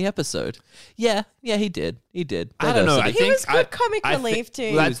to be in the episode? Yeah, he did. He did. I don't know. I Diversity. He was think good comic relief too.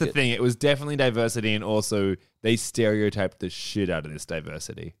 Well, that's He the was good. thing. It was definitely diversity, and also they stereotyped the shit out of this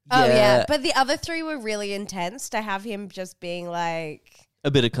diversity. Oh Yeah. yeah, but the other three were really intense. To have him just being like, A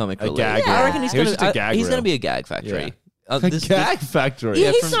bit of comic A relief. gag Yeah. I reckon he's He was gonna. just a gag he's reel. gonna be a gag factory. Yeah. This- a gag factory.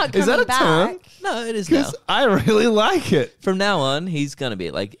 he's from- not is that coming a term? back. No, it is now. 'Cause I really like it. From now on, he's gonna be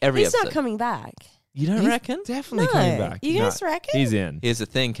like every He's episode. not coming back. You don't He's reckon? Definitely No. coming back. You guys reckon? He's in. Here's the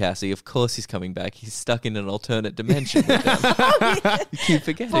thing, Cassie. Of course he's coming back. He's stuck in an alternate dimension with him. You keep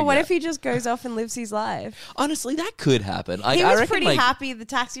forgetting. But what that. if he just goes off and lives his life? Honestly, that could happen. He I was reckon, pretty like, happy. The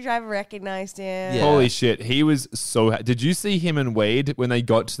taxi driver recognized him. Yeah. Holy shit, he was so. Did you see him and Wade when they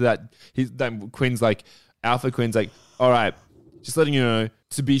got to that? Quinn's like, Alpha Quinn's like, all right, just letting you know,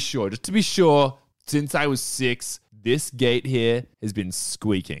 to be sure, since I was 6, this gate here has been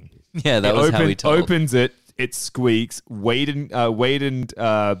squeaking. Yeah, that was how he told. Opens it, it squeaks. Wade and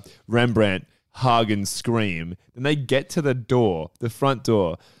Rembrandt hug and scream. Then they get to the door, the front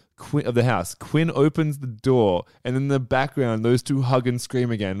door of the house. Quinn opens the door, and in the background, those two hug and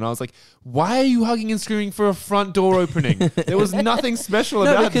scream again. And I was like, "Why are you hugging and screaming for a front door opening? There was nothing special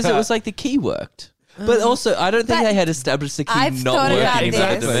No, about because that." it was like the key worked. But also, I don't think But they had established the key I've not thought working about in this.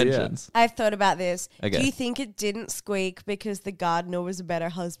 other Exactly, yeah. dimensions. I've thought about this. Okay. Do you think it didn't squeak because the gardener was a better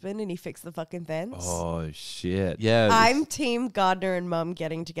husband and he fixed the fucking fence? Oh shit! Yeah, I'm team gardener and mum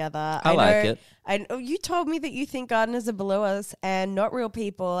getting together. I like know, it. I know you told me that you think gardeners are below us and not real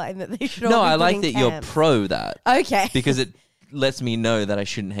people, and that they should. no, all be I like put that in you're camps. pro that Okay. because it lets me know that I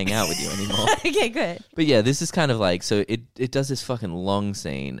shouldn't hang out with you anymore. Okay, good. But yeah, this is kind of like, so it does this fucking long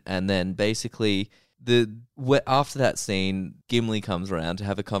scene, and then basically after that scene, Gimli comes around to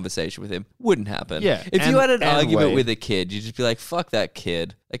have a conversation with him. Wouldn't happen. Yeah, If and- you had an and argument Wade. with a kid, you'd just be like, "Fuck that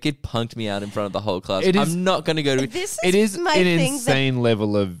kid! That kid punked me out in front of the whole class. It is- I'm not going to go to." This is It is my an thing insane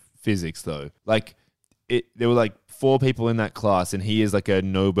level of physics, though. Like, there were like 4 people in that class, and he is like a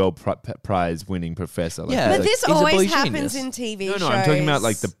Nobel Prize winning professor. Like, Yeah. But he's this he's a boy always happens genius. in TV no, shows. I'm talking about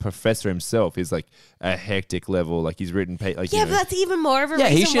like the professor himself is like a hectic level. Like he's written, like Yeah, you but know, that's even more of a Yeah,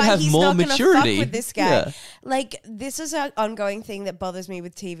 he reason should why have he's more not gonna maturity. fuck with this guy. Yeah. Like, this is an ongoing thing that bothers me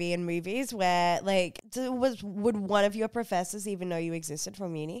with TV and movies, where like, would one of your professors even know you existed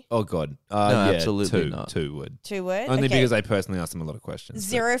from uni? oh god, No, yeah, absolutely 2 not. 2 would 2 would only Okay. because I personally asked him a lot of questions.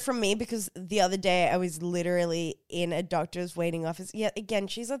 0 from me, because the other day I was literally in a doctor's waiting office. Yeah, again,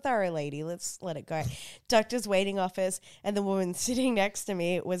 she's a thorough lady. Let's let it go. Doctor's waiting office, and the woman sitting next to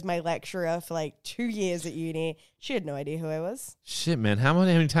me was my lecturer for like 2 years at uni. She had no idea who I was. Shit, man, how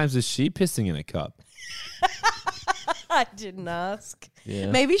many times is she pissing in a cup? I didn't ask. Yeah.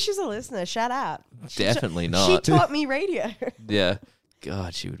 Maybe she's a listener. Shout out. Definitely She not. taught me radio. Yeah.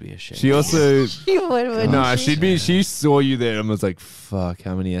 God, she would be ashamed. She also. She would, wouldn't No, she? she saw you there and was like, fuck,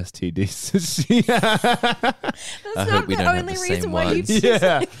 how many STDs does she have? That's I not hope we the don't have only the reason same why you ones. piss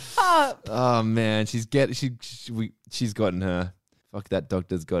Yeah. in a cup. Oh man, she's gotten her. Fuck, that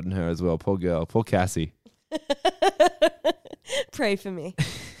doctor's gotten her as well. Poor girl. Poor Cassie. Pray for me.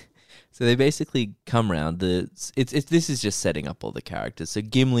 So they basically come round. This is just setting up all the characters. So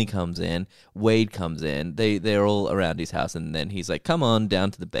Gimli comes in, Wade comes in. They're all around his house, and then he's like, "Come on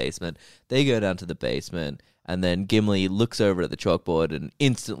down to the basement." They go down to the basement, and then Gimli looks over at the chalkboard and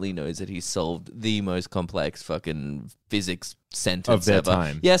instantly knows that he's solved the most complex fucking physics sentence Of their ever.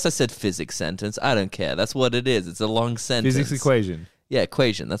 time. Yes, I said physics sentence. I don't care. That's what it is. It's a long sentence. Physics equation. Yeah,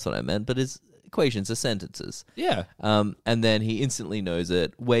 equation. That's what I meant. But it's equations are sentences. Yeah. And then he instantly knows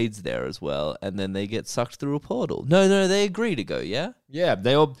it. Wade's there as well, and then they get sucked through a portal. No, they agree to go. Yeah. Yeah,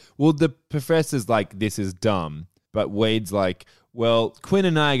 they all. Well, the professor's like, "This is dumb," but Wade's like, "Well, Quinn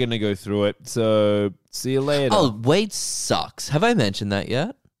and I are gonna go through it, so see you later." Oh, Wade sucks. Have I mentioned that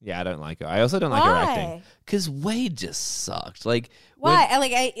yet? Yeah, I don't like her. I also don't like her acting. Why? Because Wade just sucked. Like Why?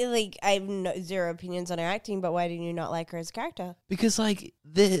 I have zero opinions on her acting, but why do you not like her as a character? because like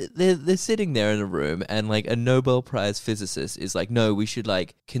they're sitting there in a room, and like a Nobel Prize physicist is like, "No, we should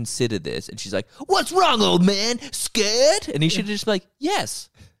like consider this," and she's like, "What's wrong, old man? Scared?" And he should just be like, "Yes."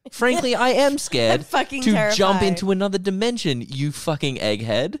 Frankly, I am scared I'm fucking to terrified. jump into another dimension, you fucking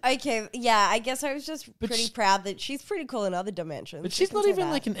egghead. Okay, yeah, I guess I was just pretty proud that she's pretty cool in other dimensions. But I she's can not say even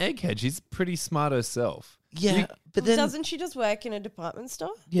that. like an egghead. She's pretty smart herself. Yeah, but then Doesn't she just work in a department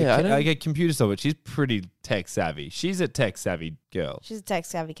store? yeah, I don't. I get computer stuff, but she's pretty tech savvy. She's a tech savvy girl. She's a tech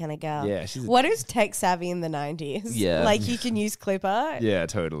savvy kind of girl. Yeah, she's a- What is tech savvy in the 90s? Yeah. Like you can use Clipper. Yeah,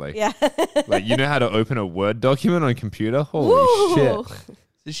 totally. Yeah. Like, you know how to open a Word document on a computer? Holy Woo! shit.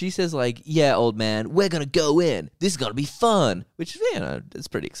 So she says like, "Yeah, old man, we're gonna go in. This is gonna be fun," which it's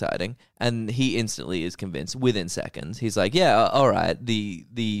pretty exciting. And he instantly is convinced within seconds. He's like, "Yeah, all right.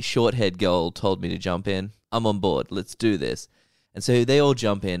 The short-haired girl told me to jump in. I'm on board. Let's do this." And so they all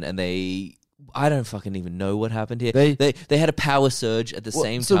jump in, and I don't fucking even know what happened here. They had a power surge at the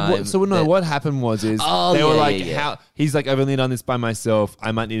same time. What happened was they Oh, were yeah, like, yeah, yeah. "How?" He's like, "I've only done this by myself.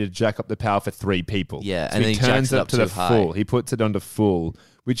 I might need to jack up the power for 3 people." Yeah, so and he then he turns jacks it it up to the too high. full. He puts it onto full,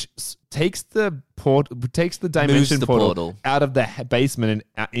 which takes the dimension Moves the portal, portal. out of the basement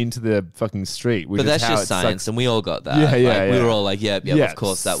and into the fucking street. Which But is that's how just it science, sucks. and we all got that. Yeah, yeah, Like, we yeah. were all like, "Yep, Yeah, of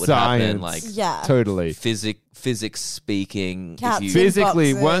course that would happen." science. Like, Yeah. Totally. physics speaking, Cats if you in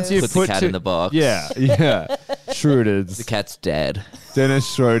Physically, boxes. once you put the cat in the box, yeah, Schroeder's the cat's dead. Dennis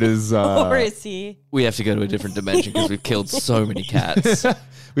Schroeder's. Or is he? We have to go to a different dimension because we've killed so many cats.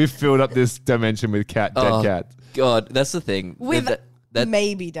 We've filled up this dimension with dead Oh, cats. God, that's the thing. With That-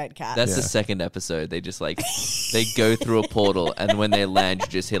 maybe dead cat. that's the Yeah. second episode. They just like they go through a portal, and when they land, you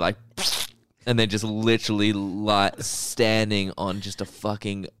just hear like, and they're just literally standing on just a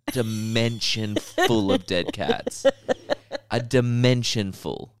fucking dimension full of dead cats. A dimension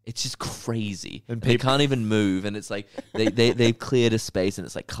full. It's just crazy. And And they people- can't even move, and it's like they've cleared a space, and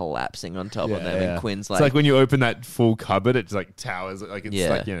it's like collapsing on top of them. And Quinn's it's like when you open that full cupboard, it's like towers, like it's yeah,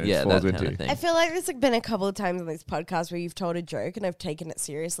 like, you know, yeah, it falls that into. kind of thing. I feel like there's been a couple of times on this podcast where you've told a joke and I've taken it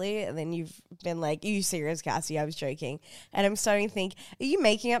seriously, and then you've been like, "You serious, Cassie? I was joking." And I'm starting to think, are you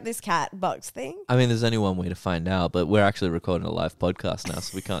making up this cat box thing? I mean, there's only one way to find out, but we're actually recording a live podcast now,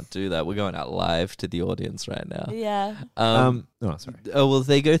 so we can't do that. We're going out live to the audience right now. Yeah. Oh, sorry. Oh, well,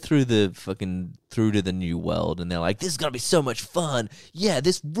 they go through through to the new world, and they're like, "This is gonna be so much fun. Yeah,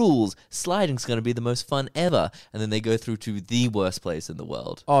 this rules. Sliding's gonna be the most fun ever." And then they go through to the worst place in the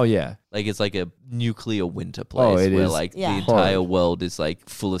world. Oh yeah. Like it's like a nuclear winter place it where is like Yeah. the entire horrid. world is like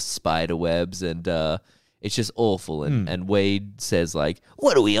full of spider webs, and it's just awful. And Wade says like,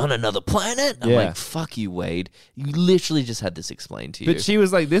 "What are we on another planet?" I'm Yeah. like, "Fuck you, Wade. You literally just had this explained to you." But she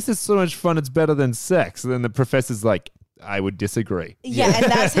was like, "This is so much fun. It's better than sex." And then the professor's like, "I would disagree." Yeah, and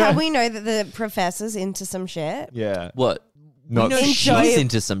that's how we know that the professor's into some shit. Yeah. What? Not No, Enjoy she's it.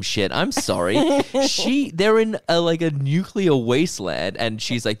 into some shit. I'm sorry. They're in like a nuclear wasteland, and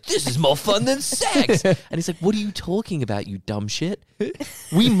she's like, "This is more fun than sex." And he's like, "What are you talking about, you dumb shit?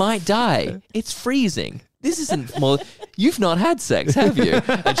 We might die. It's freezing. This isn't more. You've not had sex, have you?"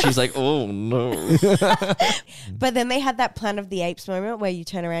 And she's like, "Oh no." But then they had that Planet of the Apes moment where you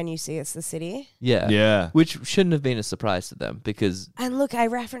turn around and you see it's the city. Yeah. Yeah. Which shouldn't have been a surprise to them because And look, I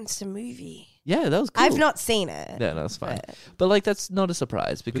referenced a movie. yeah, that was cool. I've not seen it. Yeah, no, that's fine. But- But like, that's not a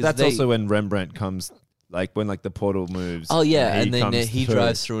surprise because But that's they, also when Rembrandt comes, like when like the portal moves. Oh yeah, and then comes he through.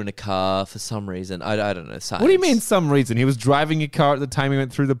 drives through in a car for some reason. I don't know. Science. What do you mean? Some reason he was driving a car at the time he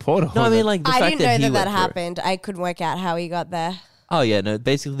went through the portal. No, I mean like the I fact didn't know he that went that through. happened. I couldn't work out how he got there. Oh yeah, no.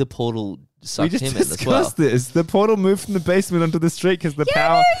 Basically, the portal we sucked just him in as well. discussed this. The portal moved from the basement onto the street because the Yeah,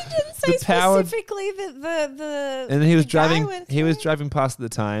 power. no, he didn't say the power- specifically that the And he was the guy driving. went He was through. driving past at the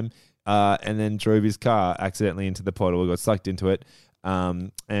time, and then drove his car accidentally into the portal. Got sucked into it,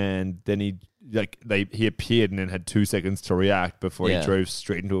 and then he like he appeared and then had 2 seconds to react before Yeah. he drove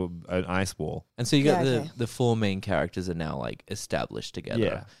straight into an ice wall. And so you got Yeah, okay. the four main characters are now like established together.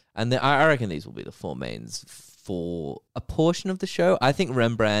 Yeah. And I reckon these will be the four mains for a portion of the show. I think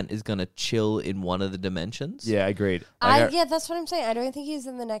Rembrandt is going to chill in one of the dimensions. Yeah, agreed. Yeah, that's what I'm saying. I don't think he's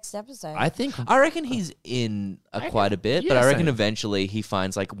in the next episode. I think I reckon he's in quite a bit, but yeah, I reckon same. eventually he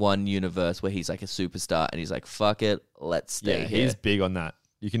finds like one universe where he's like a superstar and he's like, fuck it, let's stay here. he's big on that.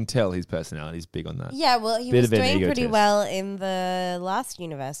 You can tell his personality is big on that. yeah, well, he Bit was of an doing pretty egotist. well in the last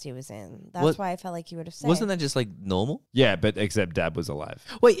universe he was in. That's What- why I felt like he would have stayed. Wasn't that just like normal? Yeah, but except Dab was alive.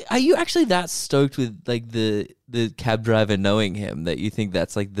 Wait, are you actually that stoked with like the cab driver knowing him that you think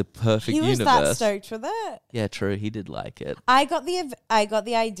that's like the perfect he was universe? that stoked with it. Yeah, true. He did like it. I got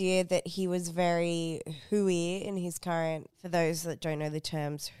the idea that he was very hooey in his current. For those that don't know the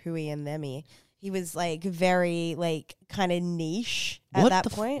terms hooey and themmy, he was like very like kind of niche at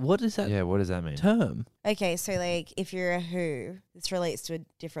that point. What is that Yeah, what does that mean? term? Okay, so like if you're a who, this relates to a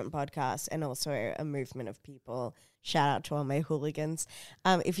different podcast and also a movement of people. Shout out to all my hooligans.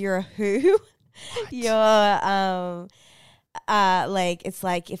 If you're a who, you're like it's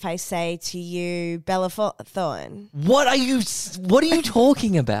like if I say to you Bella Thorne. What are you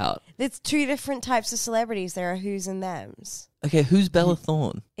talking about? There's two different types of celebrities. There are who's and thems. Okay, who's Bella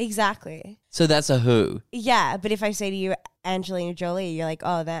Thorne? Exactly. So that's a who. Yeah, but if I say to you Angelina Jolie, you're like,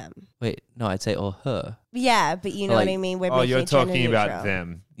 oh, them. Wait, no, I'd say or her. Yeah, but you know Like- what I mean. We're Oh, making you're it gender talking about neutral.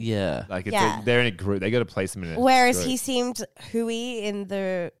 them. Yeah. Like it's Yeah. they're in a group. They got to place them in a Whereas group. he seemed hooey in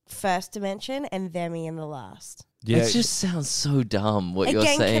the first dimension and themmy in the last. Yeah, It just sounds so dumb what you're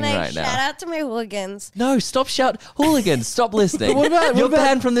Again, saying can I right shout now. out to my hooligans? No, stop shout hooligans, stop listening. What about- You're what about-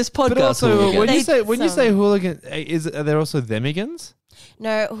 banned from this podcast. but also hooligan. when you They- say hooligan, are there also themigans?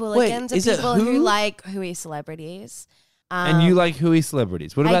 No, hooligans is are it people who? who like hooey celebrities. And you like hooey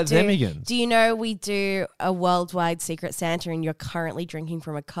celebrities? What I about do. themigans? Do you know we do a worldwide Secret Santa and you're currently drinking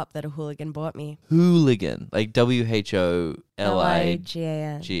from a cup that a hooligan bought me? Hooligan, like WHOLIGAN.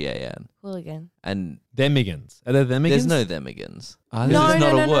 L-I-G-A-N. Hooligan. And Themigans. Are there themigans? there's no themigans. Are This there? is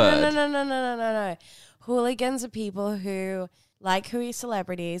not a word. No. Hooligans are people who like hooey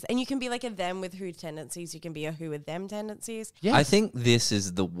celebrities, and you can be like a them with who tendencies. You can be a who with them tendencies. Yes. I think this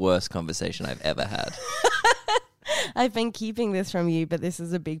is the worst conversation I've ever had. I've been keeping this from you, but this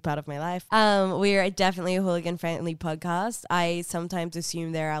is a big part of my life. We are definitely a hooligan-friendly podcast. I sometimes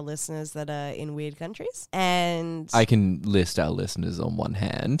assume there are listeners that are in weird countries, and I can list our listeners on one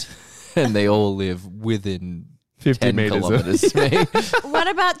hand, and they all live within 50 10 meters. kilometers to me. what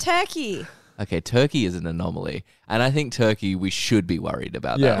about Turkey? Okay, Turkey is an anomaly. And I think Turkey, we should be worried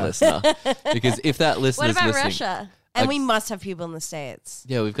about Yeah. that listener. Because if that listener What is about listening... Russia? And we must have people in the States.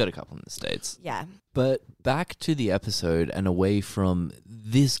 Yeah, we've got a couple in the States. Yeah. But back to the episode and away from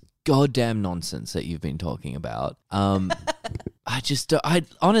this goddamn nonsense that you've been talking about. I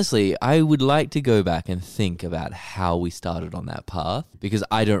honestly, I would like to go back and think about how we started on that path because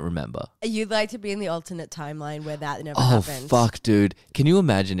I don't remember. You'd like to be in the alternate timeline where that never Oh, happened. fuck, dude. Can you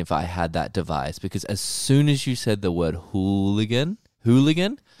imagine if I had that device? Because as soon as you said the word hooligan,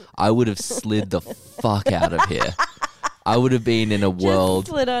 I would have slid the fuck out of here. I would have been in a world.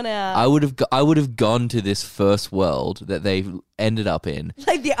 Just slid on out. I would have gone to this first world that they ended up in.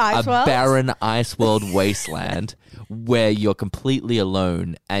 Like the ice A world? barren ice world wasteland where you're completely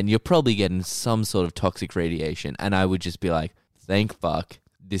alone and you're probably getting some sort of toxic radiation. And I would just be like, thank fuck.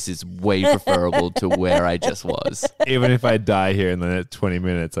 This is way preferable to where I just was. Even if I die here in the next 20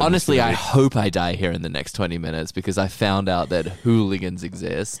 minutes. I'm Honestly, just I gonna hope I die here in the next 20 minutes because I found out that hooligans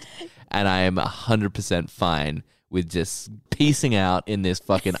exist and I am 100% fine with just piecing out in this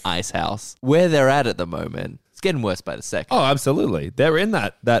fucking ice house. Where they're at the moment, it's getting worse by the second. Oh, absolutely. They're in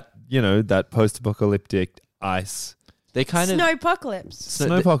that post-apocalyptic ice. They kind of Snowpocalypse.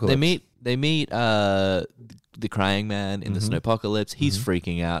 Snowpocalypse. They meet the crying man in the snowpocalypse. He's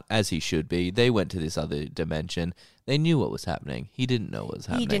freaking out as he should be. They went to this other dimension. They knew what was happening. He didn't know what was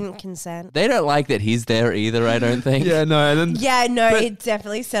happening. He didn't consent. They don't like that he's there either, I don't think. Yeah, no, and then Yeah, no, it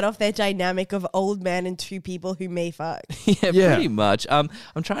definitely set off their dynamic of old man and two people who may fuck. Yeah, Yeah. pretty much. I'm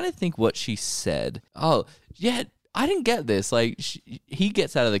trying to think what she said. Oh, yeah, I didn't get this. Like, he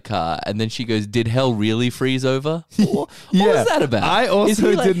gets out of the car, and then she goes, "Did hell really freeze over?" What was that about? I Is he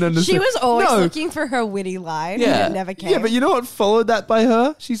also like- didn't understand. She was always No. looking for her witty line. Yeah. And it never came. Yeah, but you know what followed that by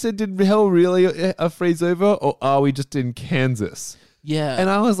her? She said, "Did hell really freeze over, or are we just in Kansas?" Yeah. And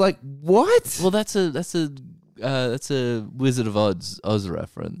I was like, "What?" well, that's a That's a Wizard of Oz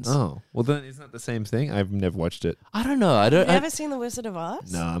reference. Oh, well then isn't that the same thing? I've never watched it. I don't know. I don't. Never seen The Wizard of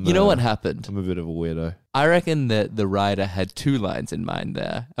Oz? No, You know what happened? I'm a bit of a weirdo. I reckon that the writer had 2 lines in mind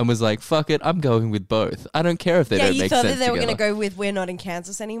there and was like, "Fuck it, I'm going with both. I don't care if they Yeah, don't you make thought sense that they were going to together." go with "We're not in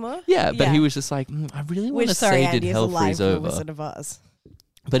Kansas anymore." Yeah, but he was just like, I really want Which, to sorry, say, did Andy, is a hell line freeze from The over? Wizard of Oz.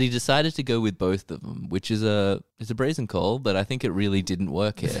 But he decided to go with both of them, which is a brazen call, but I think it really didn't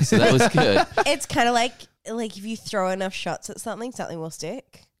work here. So that was good. It's kind of like if you throw enough shots at something, something will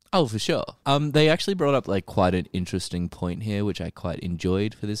stick. Oh, for sure. They actually brought up like quite an interesting point here, which I quite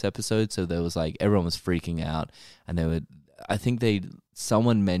enjoyed for this episode. So there was like everyone was freaking out, and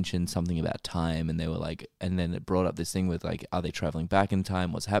someone mentioned something about time, and they were like, and then it brought up this thing with like, are they traveling back in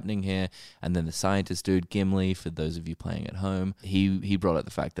time? What's happening here? And then the scientist dude, Gimli, for those of you playing at home, he brought up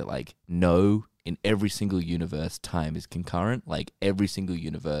the fact that like, no, in every single universe, time is concurrent. Like every single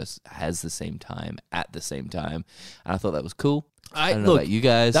universe has the same time at the same time, and I thought that was cool. I don't know about you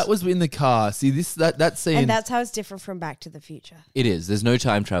guys. That was in the car. See that scene, And that's how it's different from Back to the Future. It is. There's no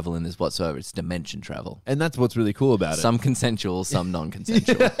time travel in this whatsoever. It's dimension travel. and that's what's really cool about it. Some consensual, some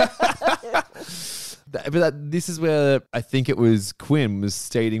non-consensual. This is where I think it was Quinn was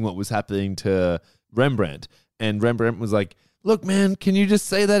stating what was happening to Rembrandt, and Rembrandt was like, "Look, man, can you just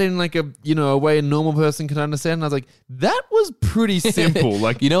say that in like a way a normal person can understand?" And I was like, "That was pretty simple."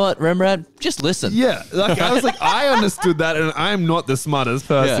 Like, You know what, Rembrandt? Just listen. yeah, like I was like, I understood that, and I'm not the smartest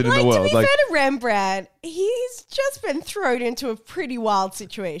person in the world. To be fair to Rembrandt, he's just been thrown into a pretty wild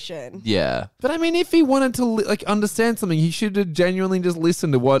situation. Yeah. But I mean, if he wanted to understand something, he should have genuinely just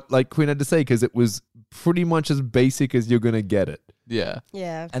listened to what like Quinn had to say, because it was pretty much as basic as you're gonna get it. Yeah.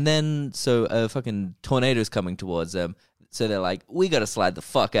 Yeah. And then, so a fucking tornado's coming towards them. So they're like, we got to slide the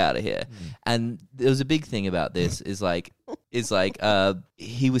fuck out of here. And there was a big thing about this is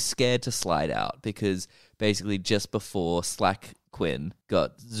he was scared to slide out because basically just before Slack Quinn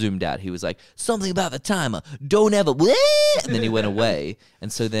got zoomed out, he was like, something about the timer. Don't ever. And then he went away.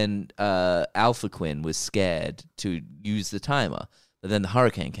 And so then Alpha Quinn was scared to use the timer. But then the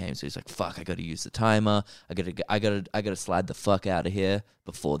hurricane came, so he's like, "Fuck! I got to use the timer. I gotta slide the fuck out of here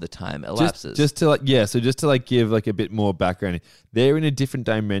before the time elapses." Just to give like a bit more background, they're in a different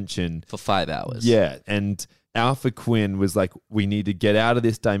dimension for 5 hours. Yeah, and Alpha Quinn was like, "We need to get out of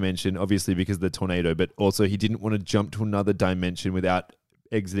this dimension, obviously because of the tornado, but also he didn't want to jump to another dimension without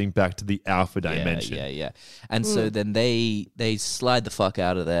exiting back to the Alpha dimension." Yeah. And so then they slide the fuck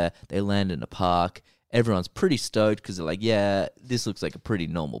out of there. They land in a park. Everyone's pretty stoked because they're like, yeah, this looks like a pretty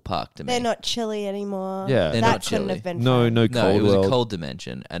normal park to me. They're not chilly anymore. Yeah. They're that not couldn't chilly. have been No, fun. no No, cold it was world. a cold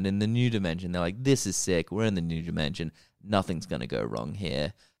dimension. And in the new dimension, they're like, this is sick. We're in the new dimension. Nothing's going to go wrong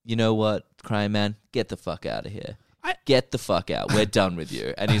here. You know what, Crying Man? Get the fuck out of here. Get the fuck out. We're done with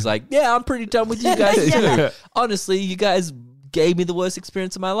you. And he's like, yeah, I'm pretty done with you guys too. Honestly, you guys gave me the worst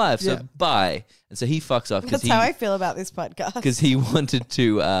experience of my life. So bye. And so he fucks off That's how I feel about this podcast. because he wanted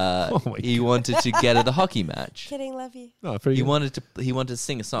to my wanted to get at the hockey match. Kidding, love you. Oh, pretty He good. wanted to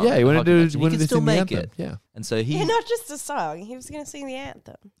sing a song. Yeah, he at the wanted hockey to match, and wanted he to can still sing the make anthem. it. Yeah. And so he Yeah, not just a song. He was going to sing the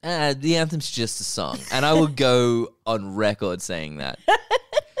anthem. the anthem's just a song, and I will go on record saying that.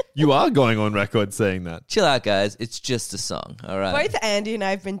 You are going on record saying that. Chill out, guys. It's just a song. All right. Both Andy and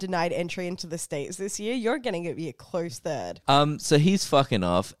I have been denied entry into the States this year. You're going to be a close third. So he's fucking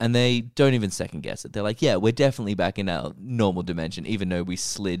off, and they don't even second guess it. They're like, "Yeah, we're definitely back in our normal dimension, even though we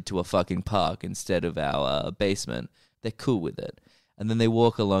slid to a fucking park instead of our basement." They're cool with it, and then they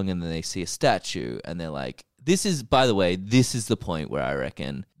walk along, and then they see a statue, and they're like, "This is, by the way, this is the point where I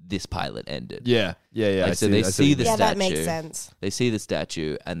reckon this pilot ended." Yeah. Like, so they see the Yeah, statue. that makes sense. They see the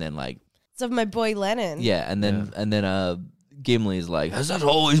statue, and then like, It's of my boy Lennon. yeah, and then Gimli's like, "Has that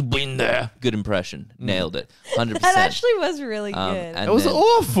always been there?" Good impression, nailed it, 100%. That actually was really good. and That was then-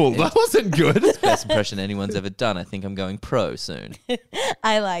 awful. That wasn't good. Best impression anyone's ever done. I think I'm going pro soon.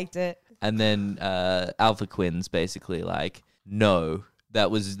 I liked it. And then Alpha Quinn's basically like, no,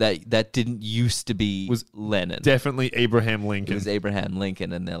 that didn't used to be Was Lennon. Definitely Abraham It Lincoln. was Abraham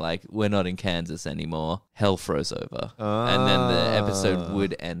Lincoln, and they're like, we're not in Kansas anymore. Hell froze over, and then the episode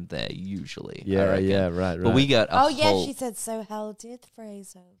would end there usually. I reckon. right. But we got a Oh, yeah, whole, she said, so hell did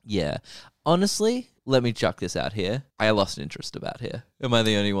Fraser. yeah. Honestly, let me chuck this out here. I lost interest about here. Am I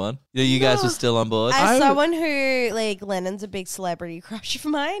the only one? You guys were still on board. As someone who, like, Lennon's a big celebrity crush of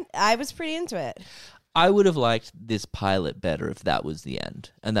mine, I was pretty into it. I would have liked this pilot better if that was the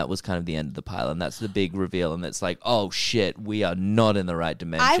end. And that was kind of the end of the pilot. And that's the big reveal. And it's like, oh, shit, we are not in the right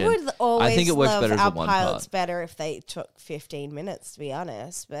dimension. I would always I think it works love better as our the one pilots part. better if they took 15 minutes, to be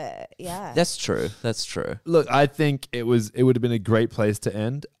honest. But yeah. That's true. That's true. Look, I think it would have been a great place to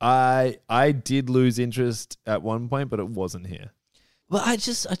end. I did lose interest at one point, but it wasn't here. Well,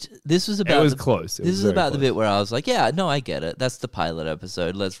 this was about... It was close. It This was is very about the close. bit where I was like, yeah, no, I get it. That's the pilot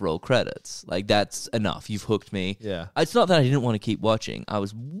episode. Let's roll credits. Like, that's enough. You've hooked me. Yeah. It's not that I didn't want to keep watching. I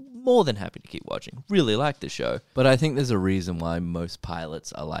was more than happy to keep watching. Really like the show. But I think there's a reason why most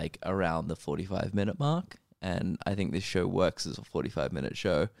pilots are like around the 45-minute mark. And I think this show works as a 45-minute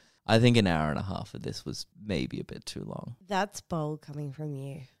show. I think an hour and a half of this was maybe a bit too long. That's bold coming from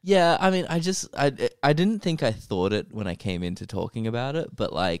you. Yeah, I mean, I didn't think I thought it when I came into talking about it,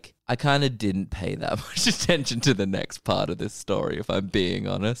 but like, I kind of didn't pay that much attention to the next part of this story, if I'm being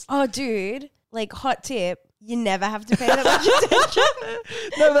honest. Oh, dude, like hot tip, you never have to pay that much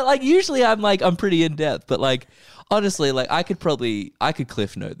attention. No, but like, usually I'm pretty in depth, but like, honestly, like, I could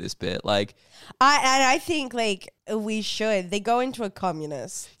cliff note this bit, like. I think like we should. They go into a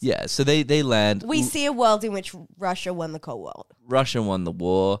communist. Yeah, so they land. We see a world in which Russia won the Cold War. Russia won the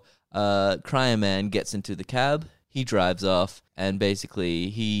war. Cryo Man gets into the cab. He drives off, and basically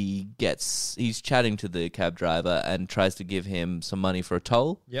he's chatting to the cab driver and tries to give him some money for a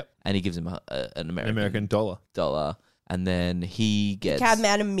toll. Yep. And he gives him an An American American dollar. and then he gets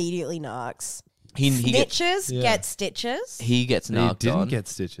Cabman immediately knocks. he Snitches Yeah. get stitches. he gets He knocked didn't on get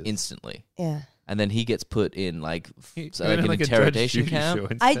stitches. instantly, Yeah. and then he gets put in like He so went like on an a Judge interrogation Judy camp. show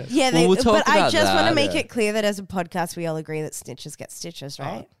instead. They, we'll talk but I about just want to that. make Yeah. it clear that as a podcast, we all agree that snitches get stitches,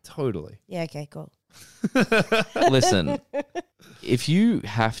 right? Oh, totally. Yeah. Okay. Cool. Listen, if you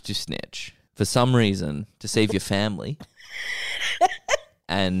have to snitch for some reason to save your family,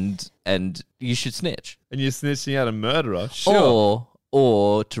 and you should snitch, And you're snitching out a murderer. Sure.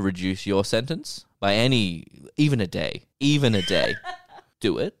 or to reduce your sentence by even a day,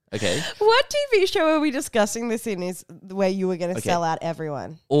 do it, okay? What TV show are we discussing this in? Is where you were going to Okay. sell out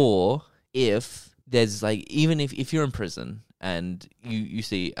everyone? Or if there's like, even if you're in prison and you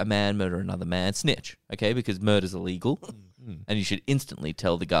see a man murder another man, snitch, okay? Because murder's illegal, and you should instantly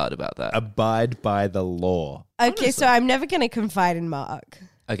tell the guard about that. Abide by the law. Okay, so I'm never going to confide in Mark.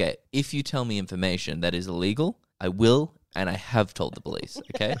 Okay, if you tell me information that is illegal, I will, and I have told the police,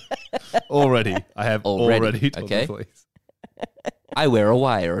 okay? Already. I have already told okay. the police. I wear a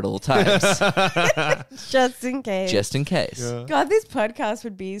wire at all times, Just in case. just in case. Yeah. God, this podcast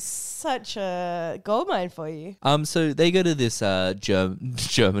would be such a goldmine for you. So they go to this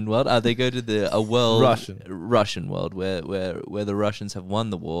German world. They go to a world Russian world where the Russians have won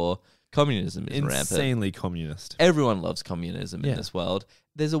the war. Communism is rampant. Insanely communist. Everyone loves communism in Yeah. this world.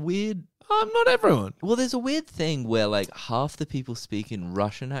 There's a weird Not everyone. Well, there's a weird thing where like half the people speak in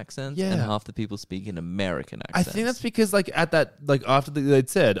Russian accents and Yeah. half the people speak in American I accents. think that's because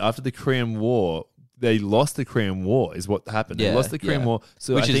after the Korean War, they lost the Korean War is what happened. They Yeah, lost the Korean yeah. War.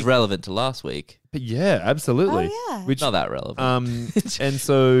 So which I is think, relevant to last week. but yeah, absolutely. Oh, yeah. Which Not that relevant. and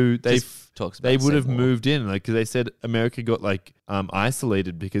so Just talks about they the would same have war. moved in because they said America got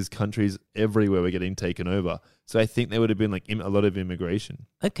isolated because countries everywhere were getting taken over. So I think there would have been a lot of immigration.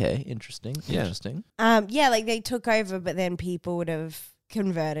 Okay, interesting. Yeah. Interesting. Yeah, like they took over, but then people would have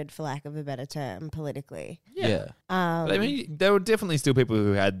converted, for lack of a better term, politically. Yeah. But I mean, there were definitely still people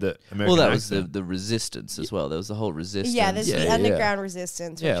who had the American Well, that was accent. the resistance as well. There was the whole resistance. Yeah, there's Yeah, the yeah. underground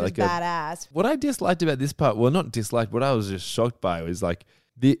resistance, which Yeah, was like a- badass. What I disliked about this part, well, not disliked, what I was just shocked by was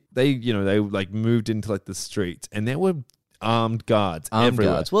they moved into the streets and there were armed guards Armed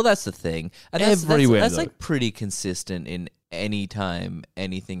everywhere. guards. Well, that's the thing. And that's Everywhere, That's though. like pretty consistent in any time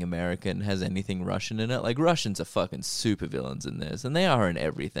anything American has anything Russian in it. Like Russians are fucking super villains in this, and they are in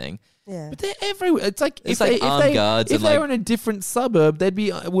everything. Yeah. But they're everywhere. It's like It's if like armed guards if and, they like- were in a different suburb, they'd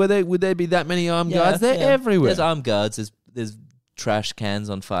be would there be that many armed Yeah, guards? They're yeah. everywhere. There's armed guards. There's trash cans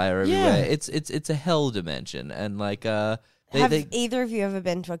on fire everywhere. Yeah. It's a hell dimension, and Have either of you ever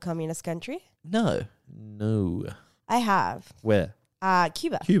been to a communist country? no. No. I have. Where?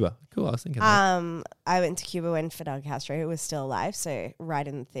 Cuba. Cuba. Cool. I was thinking. that. I went to Cuba when Fidel Castro was still alive, so right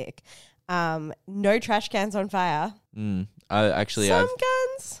in the thick. No trash cans on fire. I actually Some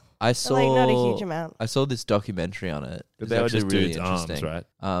guns, I but saw not a huge amount. I saw this documentary on it. But It's they were actually just really dudes' arms, interesting.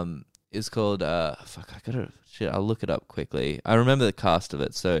 right? It's called I'll look it up quickly. I remember the cast of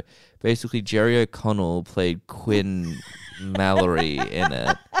it. So basically Jerry O'Connell played Quinn Mallory in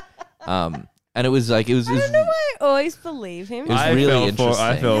it. And it was I don't know why I always believe him. It was I really fell I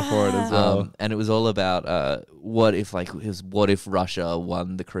interesting. fell for it as well. and it was all about what if Russia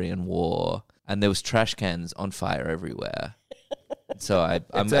won the Korean War, and there was trash cans on fire everywhere. So I'm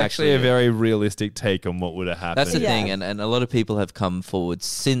It's actually a very realistic take on what would have happened. That's the Yeah. thing, and a lot of people have come forward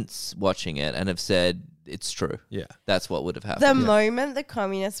since watching it and have said it's true. Yeah. That's what would have The happened. moment the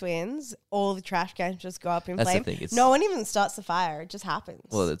communist wins, all the trash cans just go up in That's the flame. thing, it's- No one even starts the fire. It just happens.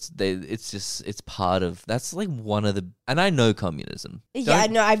 Well, it's part of that's like one of the, and I know communism. yeah,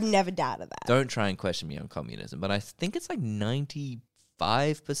 Don't- no, I've never doubted that. Don't try and question me on communism, but I think it's like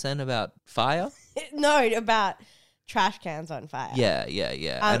 95% about fire. No, about trash cans on fire. Yeah,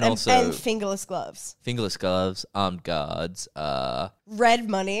 and also and fingerless gloves. fingerless gloves, armed guards. Red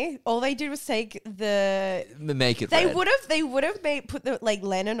money. All they did was take the. Make it. They red. would have made put the like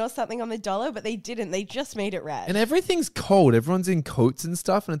Lenin or something on the dollar, but they didn't. They just made it red. And everything's cold. Everyone's in coats and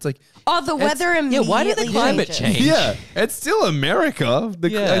stuff, and it's like, Oh, the weather yeah, immediately why did the climate changes. change? yeah, it's still America.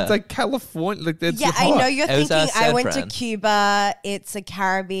 Yeah. It's like California. Like it's Yeah, hot. I know you're It was, thinking I San went to Fran. Cuba. It's a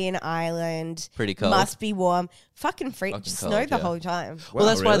Caribbean island. Pretty cold. Must be warm. Fucking freak. Fucking Snowed cold, the yeah. whole time. Well,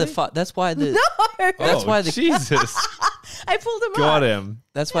 that's why really? that's why the No, That's why the Jesus I pulled them got up. him.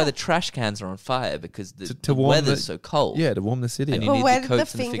 that's why the trash cans are on fire because the, To the warm weather's the- so cold. Yeah, to warm the city. And up. you But need where the did the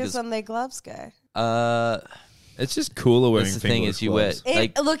coats and the fingers fingers. on their gloves go? It's just cooler wearing That's the thing fingerless is you wear gloves.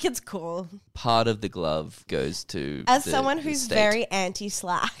 like Look, it's cool. part of the glove goes to As the- someone the who's state. very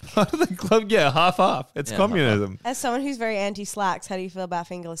anti-slack. the glove, yeah, half. It's Yeah, communism. As someone who's very anti-slacks, how do you feel about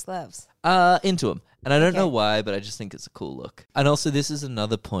fingerless gloves? Into them, and I don't know Okay. why, but I just think it's a cool look. And also, this is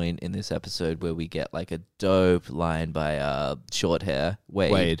another point in this episode where we get like a dope line by short hair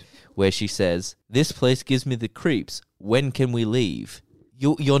Wade, where she says, "This place gives me the creeps. When can we leave?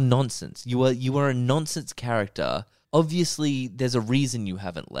 You're nonsense. You are a nonsense character. Obviously, there's a reason you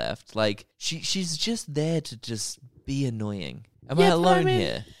haven't left. Like she's just there to just be annoying. Am I Yeah, but I alone mean-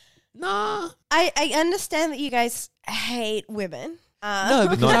 here? Nah. I understand that you guys hate women. No,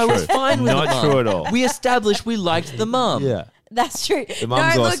 because Not I was true. fine with Not the mum. true at all. We established we liked the mum. Yeah. That's true. The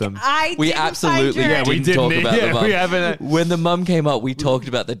mum's no, awesome. Look, I We didn't absolutely find her- didn't talk about the mum. we haven't. When the mum came up, we talked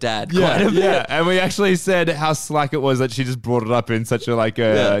about the dad quite a bit. Yeah, and we actually said how slack it was that she just brought it up in such a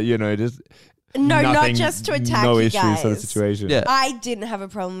just No, not nothing, just to attack no you issues sort of guys. situation. Yeah. I didn't have a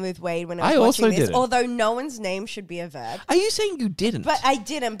problem with Wade when I was I watching also this, didn't. although no one's name should be a verb. Are you saying you didn't? But I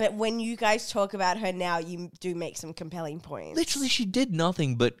didn't. But when you guys talk about her now, you do make some compelling points. Literally, she did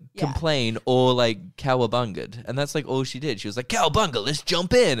nothing but Yeah. complain or like cowabungaed, and that's like all she did. She was like, "Cowabunga, let's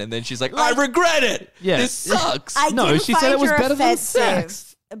jump in," and then she's like, "I regret it. Yeah. This sucks." I No, didn't she find said it was her better than offensive, sex.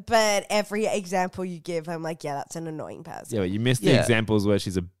 But every example you give, I'm like, yeah, that's an annoying person. Yeah, but you missed the Yeah. examples where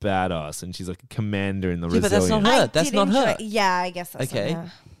she's a badass and she's like a commander in the Yeah, but that's Resilient. not her. I That's did not her. enjoy- Yeah, I guess that's Okay. not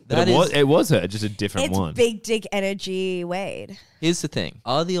her. That it, is- was her, just a different It's one. big dick energy, Wade. Here's the thing: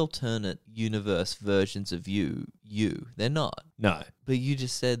 are the alternate universe versions of you? They're not. No. But you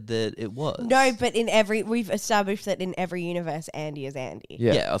just said that it was. No, but we've established that in every universe, Andy is Andy.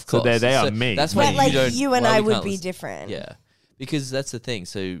 Yeah, of So course. they are me. That's why But like don't, you and why I we would can't be listen- different. Yeah, because that's the thing.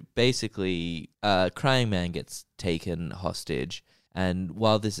 So basically, Crying Man gets taken hostage, and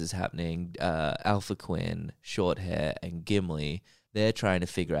while this is happening, Alpha Quinn, Short Hair, and Gimli, they're trying to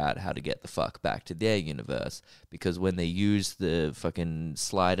figure out how to get the fuck back to their universe, because when they used the fucking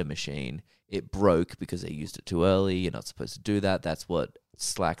slider machine, it broke because they used it too early. You're not supposed to do that. That's what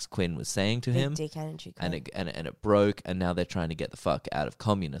Slacks Quinn was saying to Big him. dick energy. And Queen. it broke, and now they're trying to get the fuck out of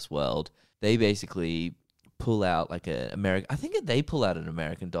communist world. They basically pull out like I think they pull out an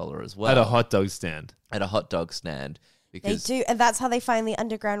American dollar as well At a hot dog stand. at a hot dog stand They because do, and that's how they find the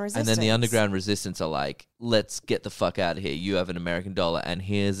underground and resistance. then the underground resistance are like, let's get the fuck out of here. You have an American dollar, and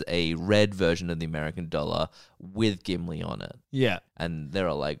here's a red version of the American dollar with Gimli on it. Yeah. And they're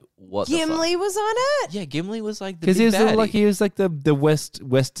all like, what the Gimli was on it. fuck? Yeah, Gimli was like the Because big he was baddie. like the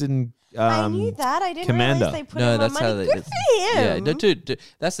Western I knew that. I didn't commander. realize they put No, him that's on how money. they Good for him. Yeah, no, dude,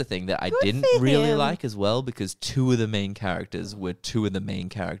 that's the thing that I Good didn't for really him. like as well, because two of the main characters were two of the main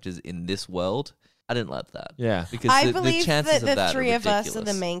characters in this world. I didn't love that. Yeah. Because I the believe chances that of the that three are of us are the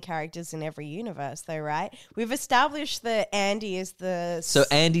ridiculous. main characters in every universe, though, right? We've established that Andy is the. So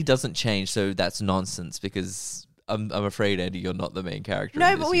Andy doesn't change, so that's nonsense, because I'm afraid, Andy, you're not the main character. No,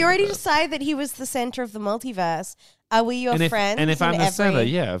 in but this we already universe. decided that he was the center of the multiverse. Are we your and if, friends? and if I'm in the every- center,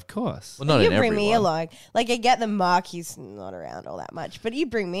 yeah, of course. Well, not you in bring me everyone. along. Like, I get the Mark, he's not around all that much, but you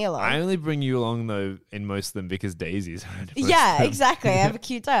bring me along. I only bring you along though in most of them because Daisy's around. most yeah, of them. exactly. I have a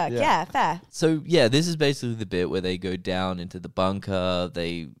cute dog. Yeah. Yeah, fair. So yeah, this is basically the bit where they go down into the bunker.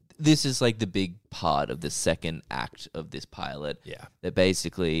 This is like the big part of the second act of this pilot. Yeah. That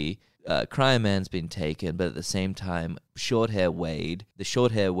basically Crying Man's been taken, but at the same time, the Short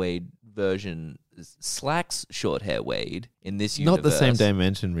Hair Wade version Slack's short hair Wade in this Not universe. the same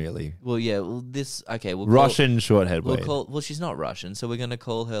dimension, really. Well, yeah. Well, this okay. We'll Russian short-haired We'll Wade. call. Well, she's not Russian, so we're gonna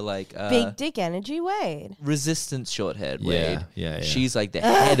call her like Big dick energy Wade. Resistance short-haired Yeah, Wade. yeah. She's like the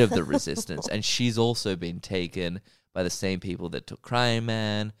head of the resistance, and she's also been taken by the same people that took Crying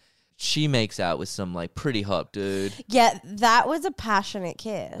Man. She makes out with some like pretty hot dude. Yeah, that was a passionate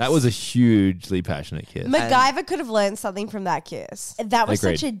kiss. That was a hugely passionate kiss. MacGyver could have learned something from that kiss. That was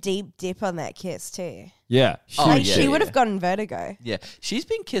Agreed. such a deep dip on that kiss too. Yeah. Oh, Like yeah, she yeah, would have yeah. gotten vertigo. Yeah, she's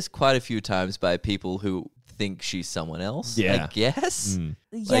been kissed quite a few times by people who think she's someone else. Yeah. I guess. Yeah,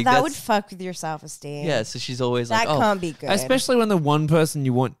 Like, that would that's- fuck with your self-esteem. Yeah, so she's always that like, oh, can't be good. Especially when the one person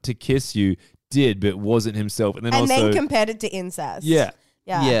you want to kiss you did, but wasn't himself. And then and also... then compared it to incest. yeah.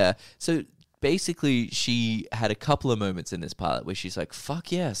 Yeah. So basically, she had a couple of moments in this pilot where she's like, fuck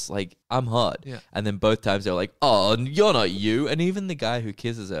yes, like, I'm hot. Yeah. And then both times they're like, oh, you're not you. And even the guy who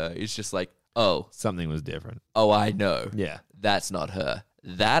kisses her is just like, oh, Something was different. I know. Yeah. That's not her.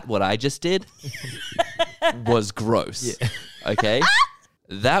 That, what I just did, was gross. Okay?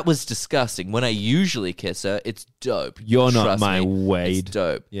 That was disgusting. When I usually kiss her, it's dope. You're not Trust my me, Wade. It's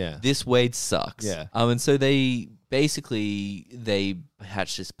dope. Yeah. This Wade sucks. Yeah. And so they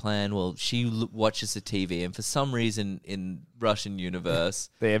hatch this plan. Well, she watches the TV, and for some reason in Russian universe,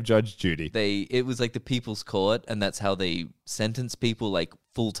 They have Judge Judy. it was like the People's Court, and that's how they sentence people like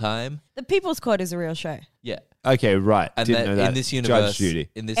full time. The People's Court is a real show. Yeah. Okay, right. And Didn't that, know that. in this universe, Judge Judy.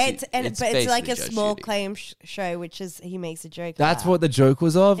 in this, It's like basically a Judge small Judy. claim show, which is he makes a joke. That's about. what the joke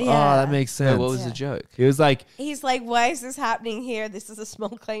was of? Yeah. Oh, that makes Wait, sense. what was Yeah. the joke? He was like, He's like, why is this happening here? This is a small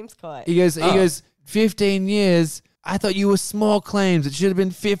claims court. he goes, Oh. 15 years. I thought you were small claims. It should have been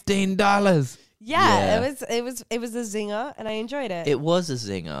 $15. Yeah, Yeah. it was a zinger, and I enjoyed it. It was a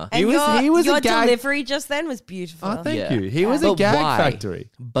zinger. and He was your a gag- delivery just then was beautiful. Oh, thank Yeah. you. He was a But gag why? factory.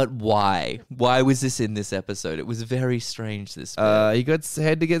 But why? Why was this in this episode? It was very strange. This bit. He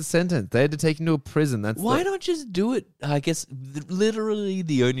had to get sentenced. They had to take him to a prison. That's Why not just do it? I guess literally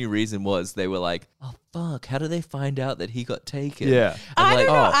the only reason was they were like, oh, fuck, how do they find out that he got taken? Yeah. And I like,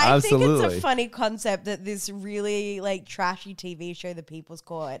 don't know. oh, I think it's absolutely. a funny concept that this really like trashy TV show, The People's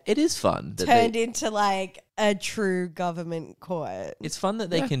Court, it is fun. That turned they, into like a true government court. it's fun that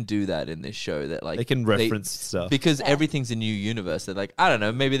they can do that in this show. That like They can reference stuff. because everything's a new universe. They're like, I don't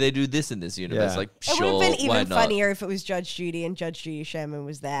know, maybe they do this in this universe. Yeah. Like, It sure, would have been why even not? funnier if it was Judge Judy and Judge Judy Sherman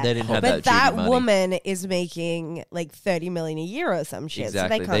was there. They didn't have but that Judy money. woman is making like 30 million a year or some shit.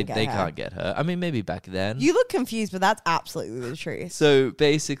 Exactly, So they can't get her. her. I mean, maybe back then. You look confused, but that's absolutely the truth. So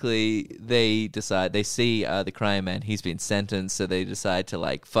basically, they decide, they see the Crying Man, he's been sentenced, so they decide to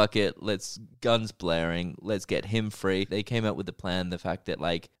like, fuck it, let's, guns blaring, let's get him free. They came up with the plan, the fact that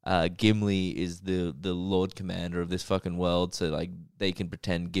like Gimli is the Lord Commander of this fucking world, so like they can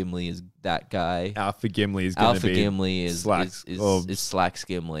pretend Gimli is that guy. Alpha Gimli is going to Alpha be Gimli is Slacks. is Slacks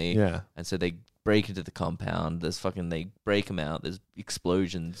Gimli. Yeah. And so they break into the compound. They break him out. There's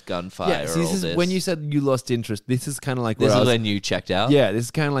explosions, gunfire. Yeah, see, all this. when you said you lost interest, this is kind of like this where I is was, when you checked out. yeah, this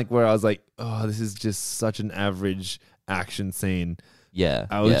is kind of like where I was like, oh, this is just such an average action scene. yeah.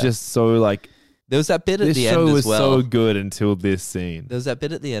 I was yeah. just so like, There was that bit at this the show end was as well. so good until this scene. There was that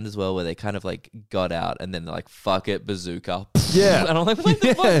bit at the end as well where they kind of like got out and then they're like, fuck it, bazooka. Yeah. And I'm like, why the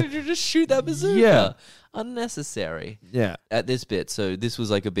Yeah. fuck did you just shoot that bazooka? Yeah. Unnecessary. Yeah. At this bit, so this was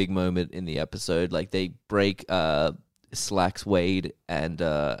like a big moment in the episode. Like they break Slacks Wade and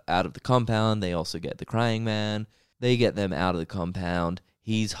out of the compound. They also get the Crying Man. They get them out of the compound.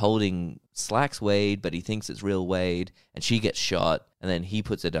 He's holding Slacks Wade, but he thinks it's real Wade, and she gets shot, and then he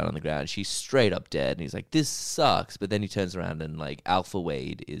puts her down on the ground. She's straight up dead, and he's like, this sucks. But then he turns around and like Alpha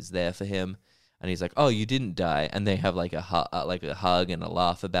Wade is there for him, and he's like, oh, you didn't die. And they have like a hug and a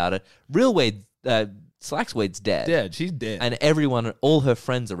laugh about it. Real Wade, Slacks Wade's dead. Dead. She's dead. And everyone, all her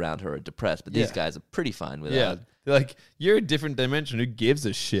friends around her are depressed, but these Yeah. guys are pretty fine with yeah. it. They're like, you're a different dimension. Who gives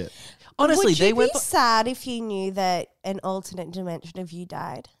a shit? Honestly, Would you they be went. sad if you knew that an alternate dimension of you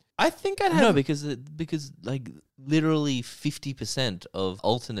died? I think I'd have. No, because like literally 50% of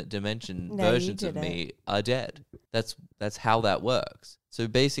alternate dimension No, you versions of didn't. me are dead. That's how that works. So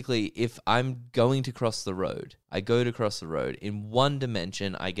basically, if I'm going to cross the road, I go to cross the road. In one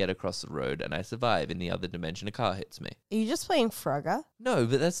dimension, I get across the road and I survive. In the other dimension, a car hits me. Are you just playing Frogger? No,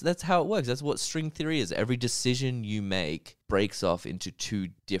 but that's how it works. That's what string theory is. Every decision you make breaks off into two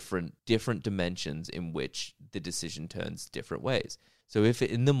different dimensions in which the decision turns different ways. So if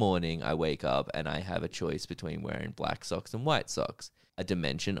in the morning I wake up and I have a choice between wearing black socks and white socks, a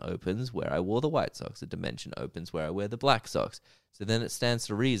dimension opens where I wore the white socks. A dimension opens where I wear the black socks. So then it stands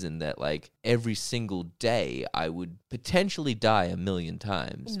to reason that like every single day I would potentially die 1,000,000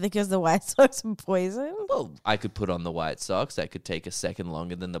 times. Because the White Sox are poison? Well, I could put on the white socks. I could take a second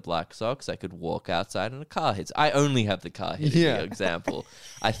longer than the black socks. I could walk outside and a car hits. I only have the car hitting Yeah. the example.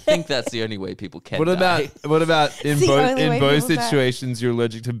 I think that's the only way people can What die. about in It's the both only way both people die. situations you're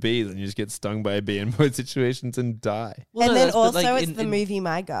allergic to bees and you just get stung by a bee in both situations and die? Well, and no, then that's- but, also like, it's the movie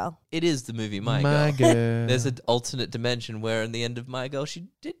My Girl. It is the movie My My Girl. Girl. There's an alternate dimension where in the end of My Girl,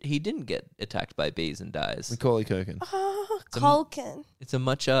 he didn't get attacked by bees and dies. Macaulay Culkin. Oh, a- Culkin. It's a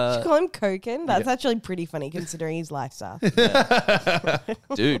much Did you call him Cokin? That's actually pretty funny considering his lifestyle.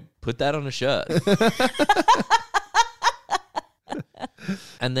 dude, put that on a shirt.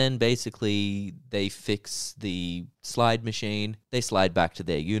 And then basically they fix the slide machine. They slide back to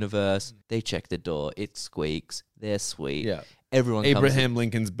their universe. They check the door. It squeaks. They're sweet. Yeah. Everyone comes Abraham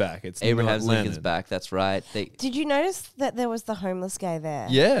Lincoln's back. It's Abraham not Lincoln's Leonard. back. That's right. Did you notice that there was the homeless guy there?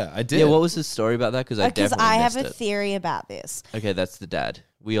 Yeah, I did. Yeah, what was the story about that? Because I Because definitely I have missed a it. theory about this. Okay, that's the dad.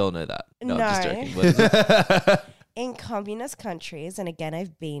 We all know that. No, I'm just No. joking. What is it? In communist countries, and again,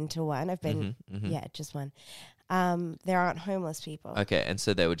 I've been to one. I've been, yeah, just one. There aren't homeless people. Okay, and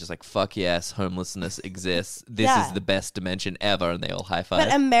so they were just like, fuck yes, homelessness exists. This Yeah. is the best dimension ever. And they all high five.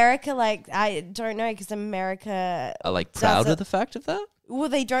 But America, like, I don't know, because America, Are like proud doesn't- of the fact of that? well,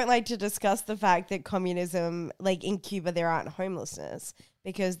 they don't like to discuss the fact that communism, like in Cuba, there aren't homelessness,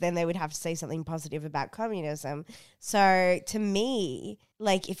 because then they would have to say something positive about communism. So to me,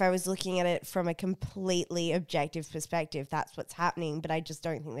 like if I was looking at it from a completely objective perspective, that's what's happening. But I just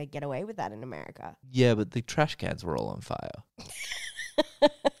don't think they'd get away with that in America. Yeah, but the trash cans were all on fire.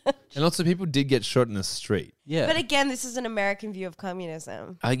 And also, people did get shot in the street. Yeah. But again, this is an American view of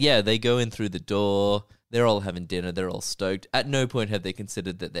communism. Yeah, they go in through the door. They're all having dinner. They're all stoked. At no point have they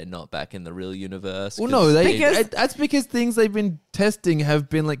considered that they're not back in the real universe. Well, 'cause no, Because- that's because things they've been testing have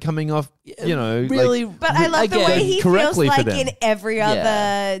been like coming off, you know, really. like, But I love the again, way he feels correctly for like them. in every Yeah.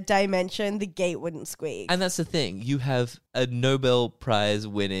 other dimension, the gate wouldn't squeak. And that's the thing. You have a Nobel Prize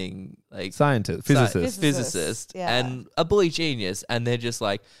winning like scientist, sci- physicist. physicist yeah. and a boy genius, and they're just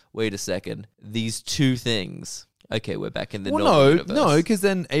like, wait a second, these two things. Okay, we're back in the Well, normal no, universe. no, because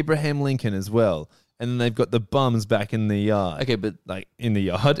then Abraham Lincoln as well, and then they've got the bums back in the yard. Okay, but Like in the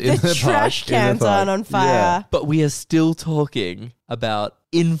yard, in the the trash park, in the cans park. aren't on fire. but we are still talking about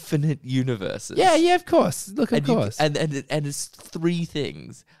infinite universes. Yeah, yeah, of course. Look, of and you- course. and it's three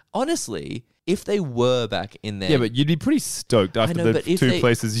things. Honestly, if they were back in there, Yeah, but you'd be pretty stoked after know, the but if two they-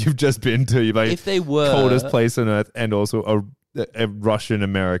 places you've just been to. You're like, if they were coldest place on earth and also a Russian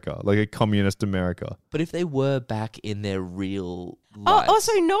America, like a communist America. but if they were back in their real Oh, lives,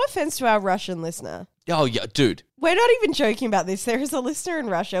 also, no offense to our Russian listener. oh yeah, dude, We're not even joking about this. There is a listener in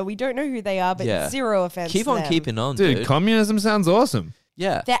Russia. We don't know who they are, but Yeah. zero offense. keep to on them. keeping on, Dude, dude. communism sounds awesome.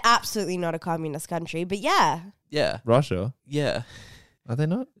 Yeah, They're absolutely not a communist country, but yeah. yeah, Russia, yeah. are they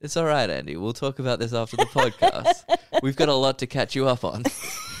not? It's all right, Andy. We'll talk about this after the podcast. We've got a lot to catch you up on.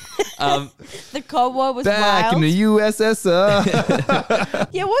 The Cold War was Back wild. in the USSR.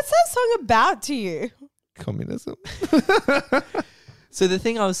 Yeah, what's that song about to you? Communism. So the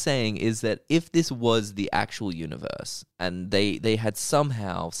thing I was saying is that if this was the actual universe and they had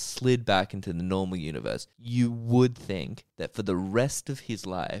somehow slid back into the normal universe, you would think that for the rest of his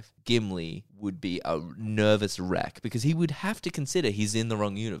life, Gimli would be a nervous wreck because he would have to consider he's in the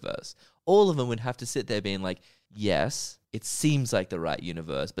wrong universe. All of them would have to sit there being like, yes, it seems like the right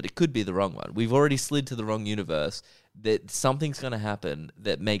universe, but it could be the wrong one. We've already slid to the wrong universe. That something's going to happen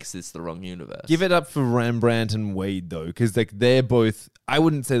that makes this the wrong universe. Give it up for Rembrandt and Wade though, because like they're both. I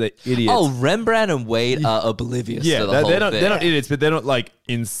wouldn't say they're idiots. Oh, Rembrandt and Wade are oblivious yeah, to the they're, whole they're not. thing. They're not idiots, but they're not like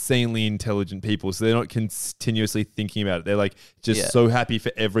insanely intelligent people. So they're not continuously thinking about it. They're like just Yeah. so happy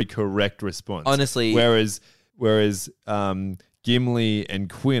for every correct response. Honestly- whereas Gimli and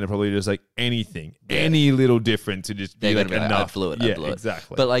Quinn are probably just like anything, any little difference to just They're be gonna like be like, enough. I blew it, Yeah, I blew it.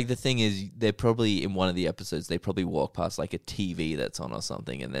 exactly. But like the thing is, they're probably in one of the episodes. They probably walk past like a TV that's on or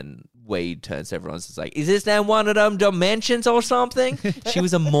something, and then Wade turns to everyone and says like, "Is this now one of them dimensions or something?" She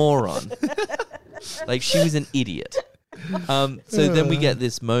was a moron. Like she was an idiot. So then we get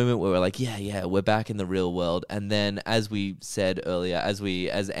this moment where we're like, yeah, we're back in the real world, and then as we said earlier, as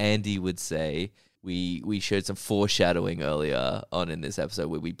Andy would say. We showed some foreshadowing earlier on in this episode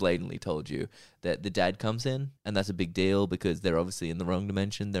where we blatantly told you that the dad comes in, and that's a big deal because they're obviously in the wrong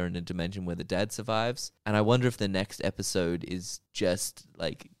dimension. They're in a dimension where the dad survives. And I wonder if the next episode is just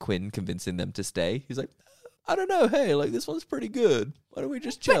like Quinn convincing them to stay. He's like, I don't know, hey, like this one's pretty good. Why don't we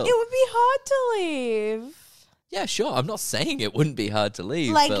just chill? But it would be hard to leave. Yeah, sure. I'm not saying it wouldn't be hard to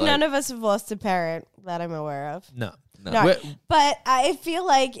leave. Like, but none of us have lost a parent that I'm aware of. no. No, Where- but I feel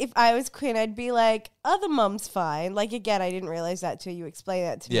like if I was Quinn, I'd be like, "Oh, the mum's fine." Like again, I didn't realize that till you explained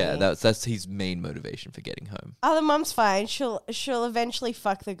that to Yeah, me. that's his main motivation for getting home. Oh, the mum's fine. She'll eventually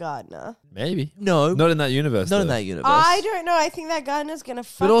fuck the gardener. Maybe. No, Not in that universe. not though. in that universe. I don't know. I think that gardener's gonna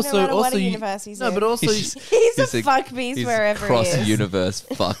fuck also- no matter what also you- universe he's No, in. but also He's- he's he's a a- fuck beast He's wherever he cross is. universe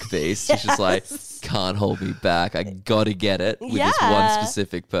fuck beast. He's just like, can't hold me back. I gotta get it with this one Yeah.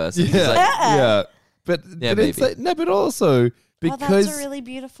 specific person. Yeah. He's like, Yeah. But, Yeah, but it's maybe. like, no, but also Oh, because that's a really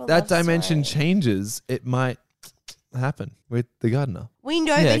beautiful. that love dimension story. changes, it might happen with the gardener. We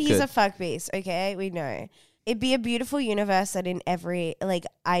know Yeah, that it he's could. a fuck beast. Okay, we know. It'd be a beautiful universe that in every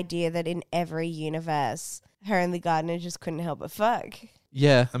idea that in every universe, her and the gardener just couldn't help but fuck.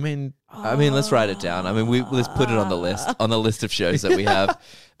 yeah. I mean, Let's write it down. let's put it on the list of shows that we have.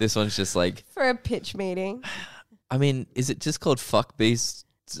 This one's just like, For a pitch meeting. is it just called Fuck Beasts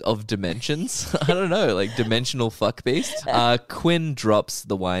of Dimensions? I don't know, like dimensional fuck beast. Quinn drops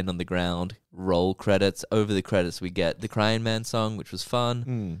the wine on the ground. Roll credits. Over the credits, we get the Crying Man song, which was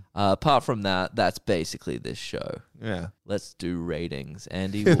fun. Apart from that, that's basically this show. yeah. Let's do ratings.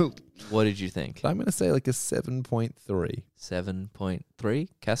 Andy, what did you think? I'm going to say like a 7.3. 7.3.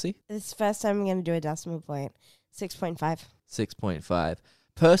 Cassie? This is the first time I'm going to do a decimal point. 6.5. 6.5.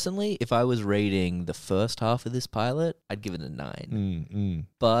 Personally, if I was rating the first half of this pilot, I'd give it a 9.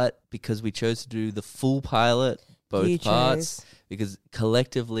 But because we chose to do the full pilot, both You parts, chose. because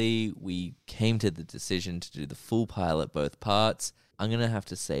collectively we came to the decision to do the full pilot, both parts, I'm going to have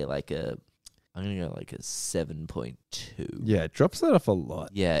to say I'm going to go like a 7.2. Yeah, it drops that off a lot.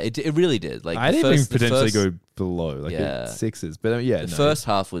 Yeah, it really did. Like I'd the even first- the potentially first- go below, like Yeah. at 6s. But yeah, The no, first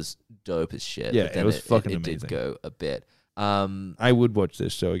half was dope as shit. Yeah, but then it was fucking it did amazing. go a bit. I would watch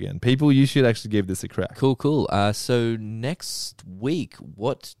this show again. People, you should actually give this a crack. Cool. So next week,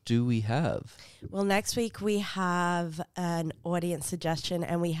 what do we have? Well, next week we have an audience suggestion,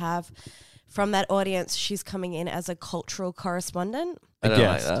 and we have from that audience, she's coming in as a cultural correspondent. I A don't like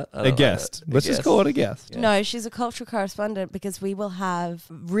guest. that. I A don't like guest. that. A Let's just guest. call it a guest. Yeah. No, she's a cultural correspondent because we will have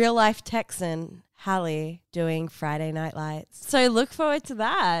real life Texan Hallie doing Friday Night Lights. So look forward to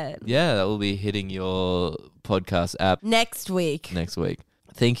that Yeah, that will be hitting your podcast app next week. next week.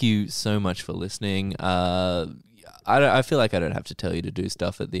 Thank you so much for listening. I feel like I don't have to tell you to do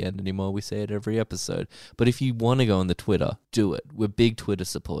stuff at the end anymore. We say it every episode. But if you want to go on the Twitter, do it. We're big Twitter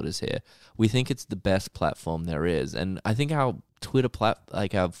supporters here. We think it's the best platform there is. And I think our Twitter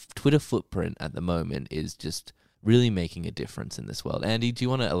footprint at the moment is just really making a difference in this world. Andy, do you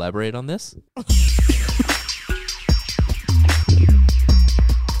want to elaborate on this?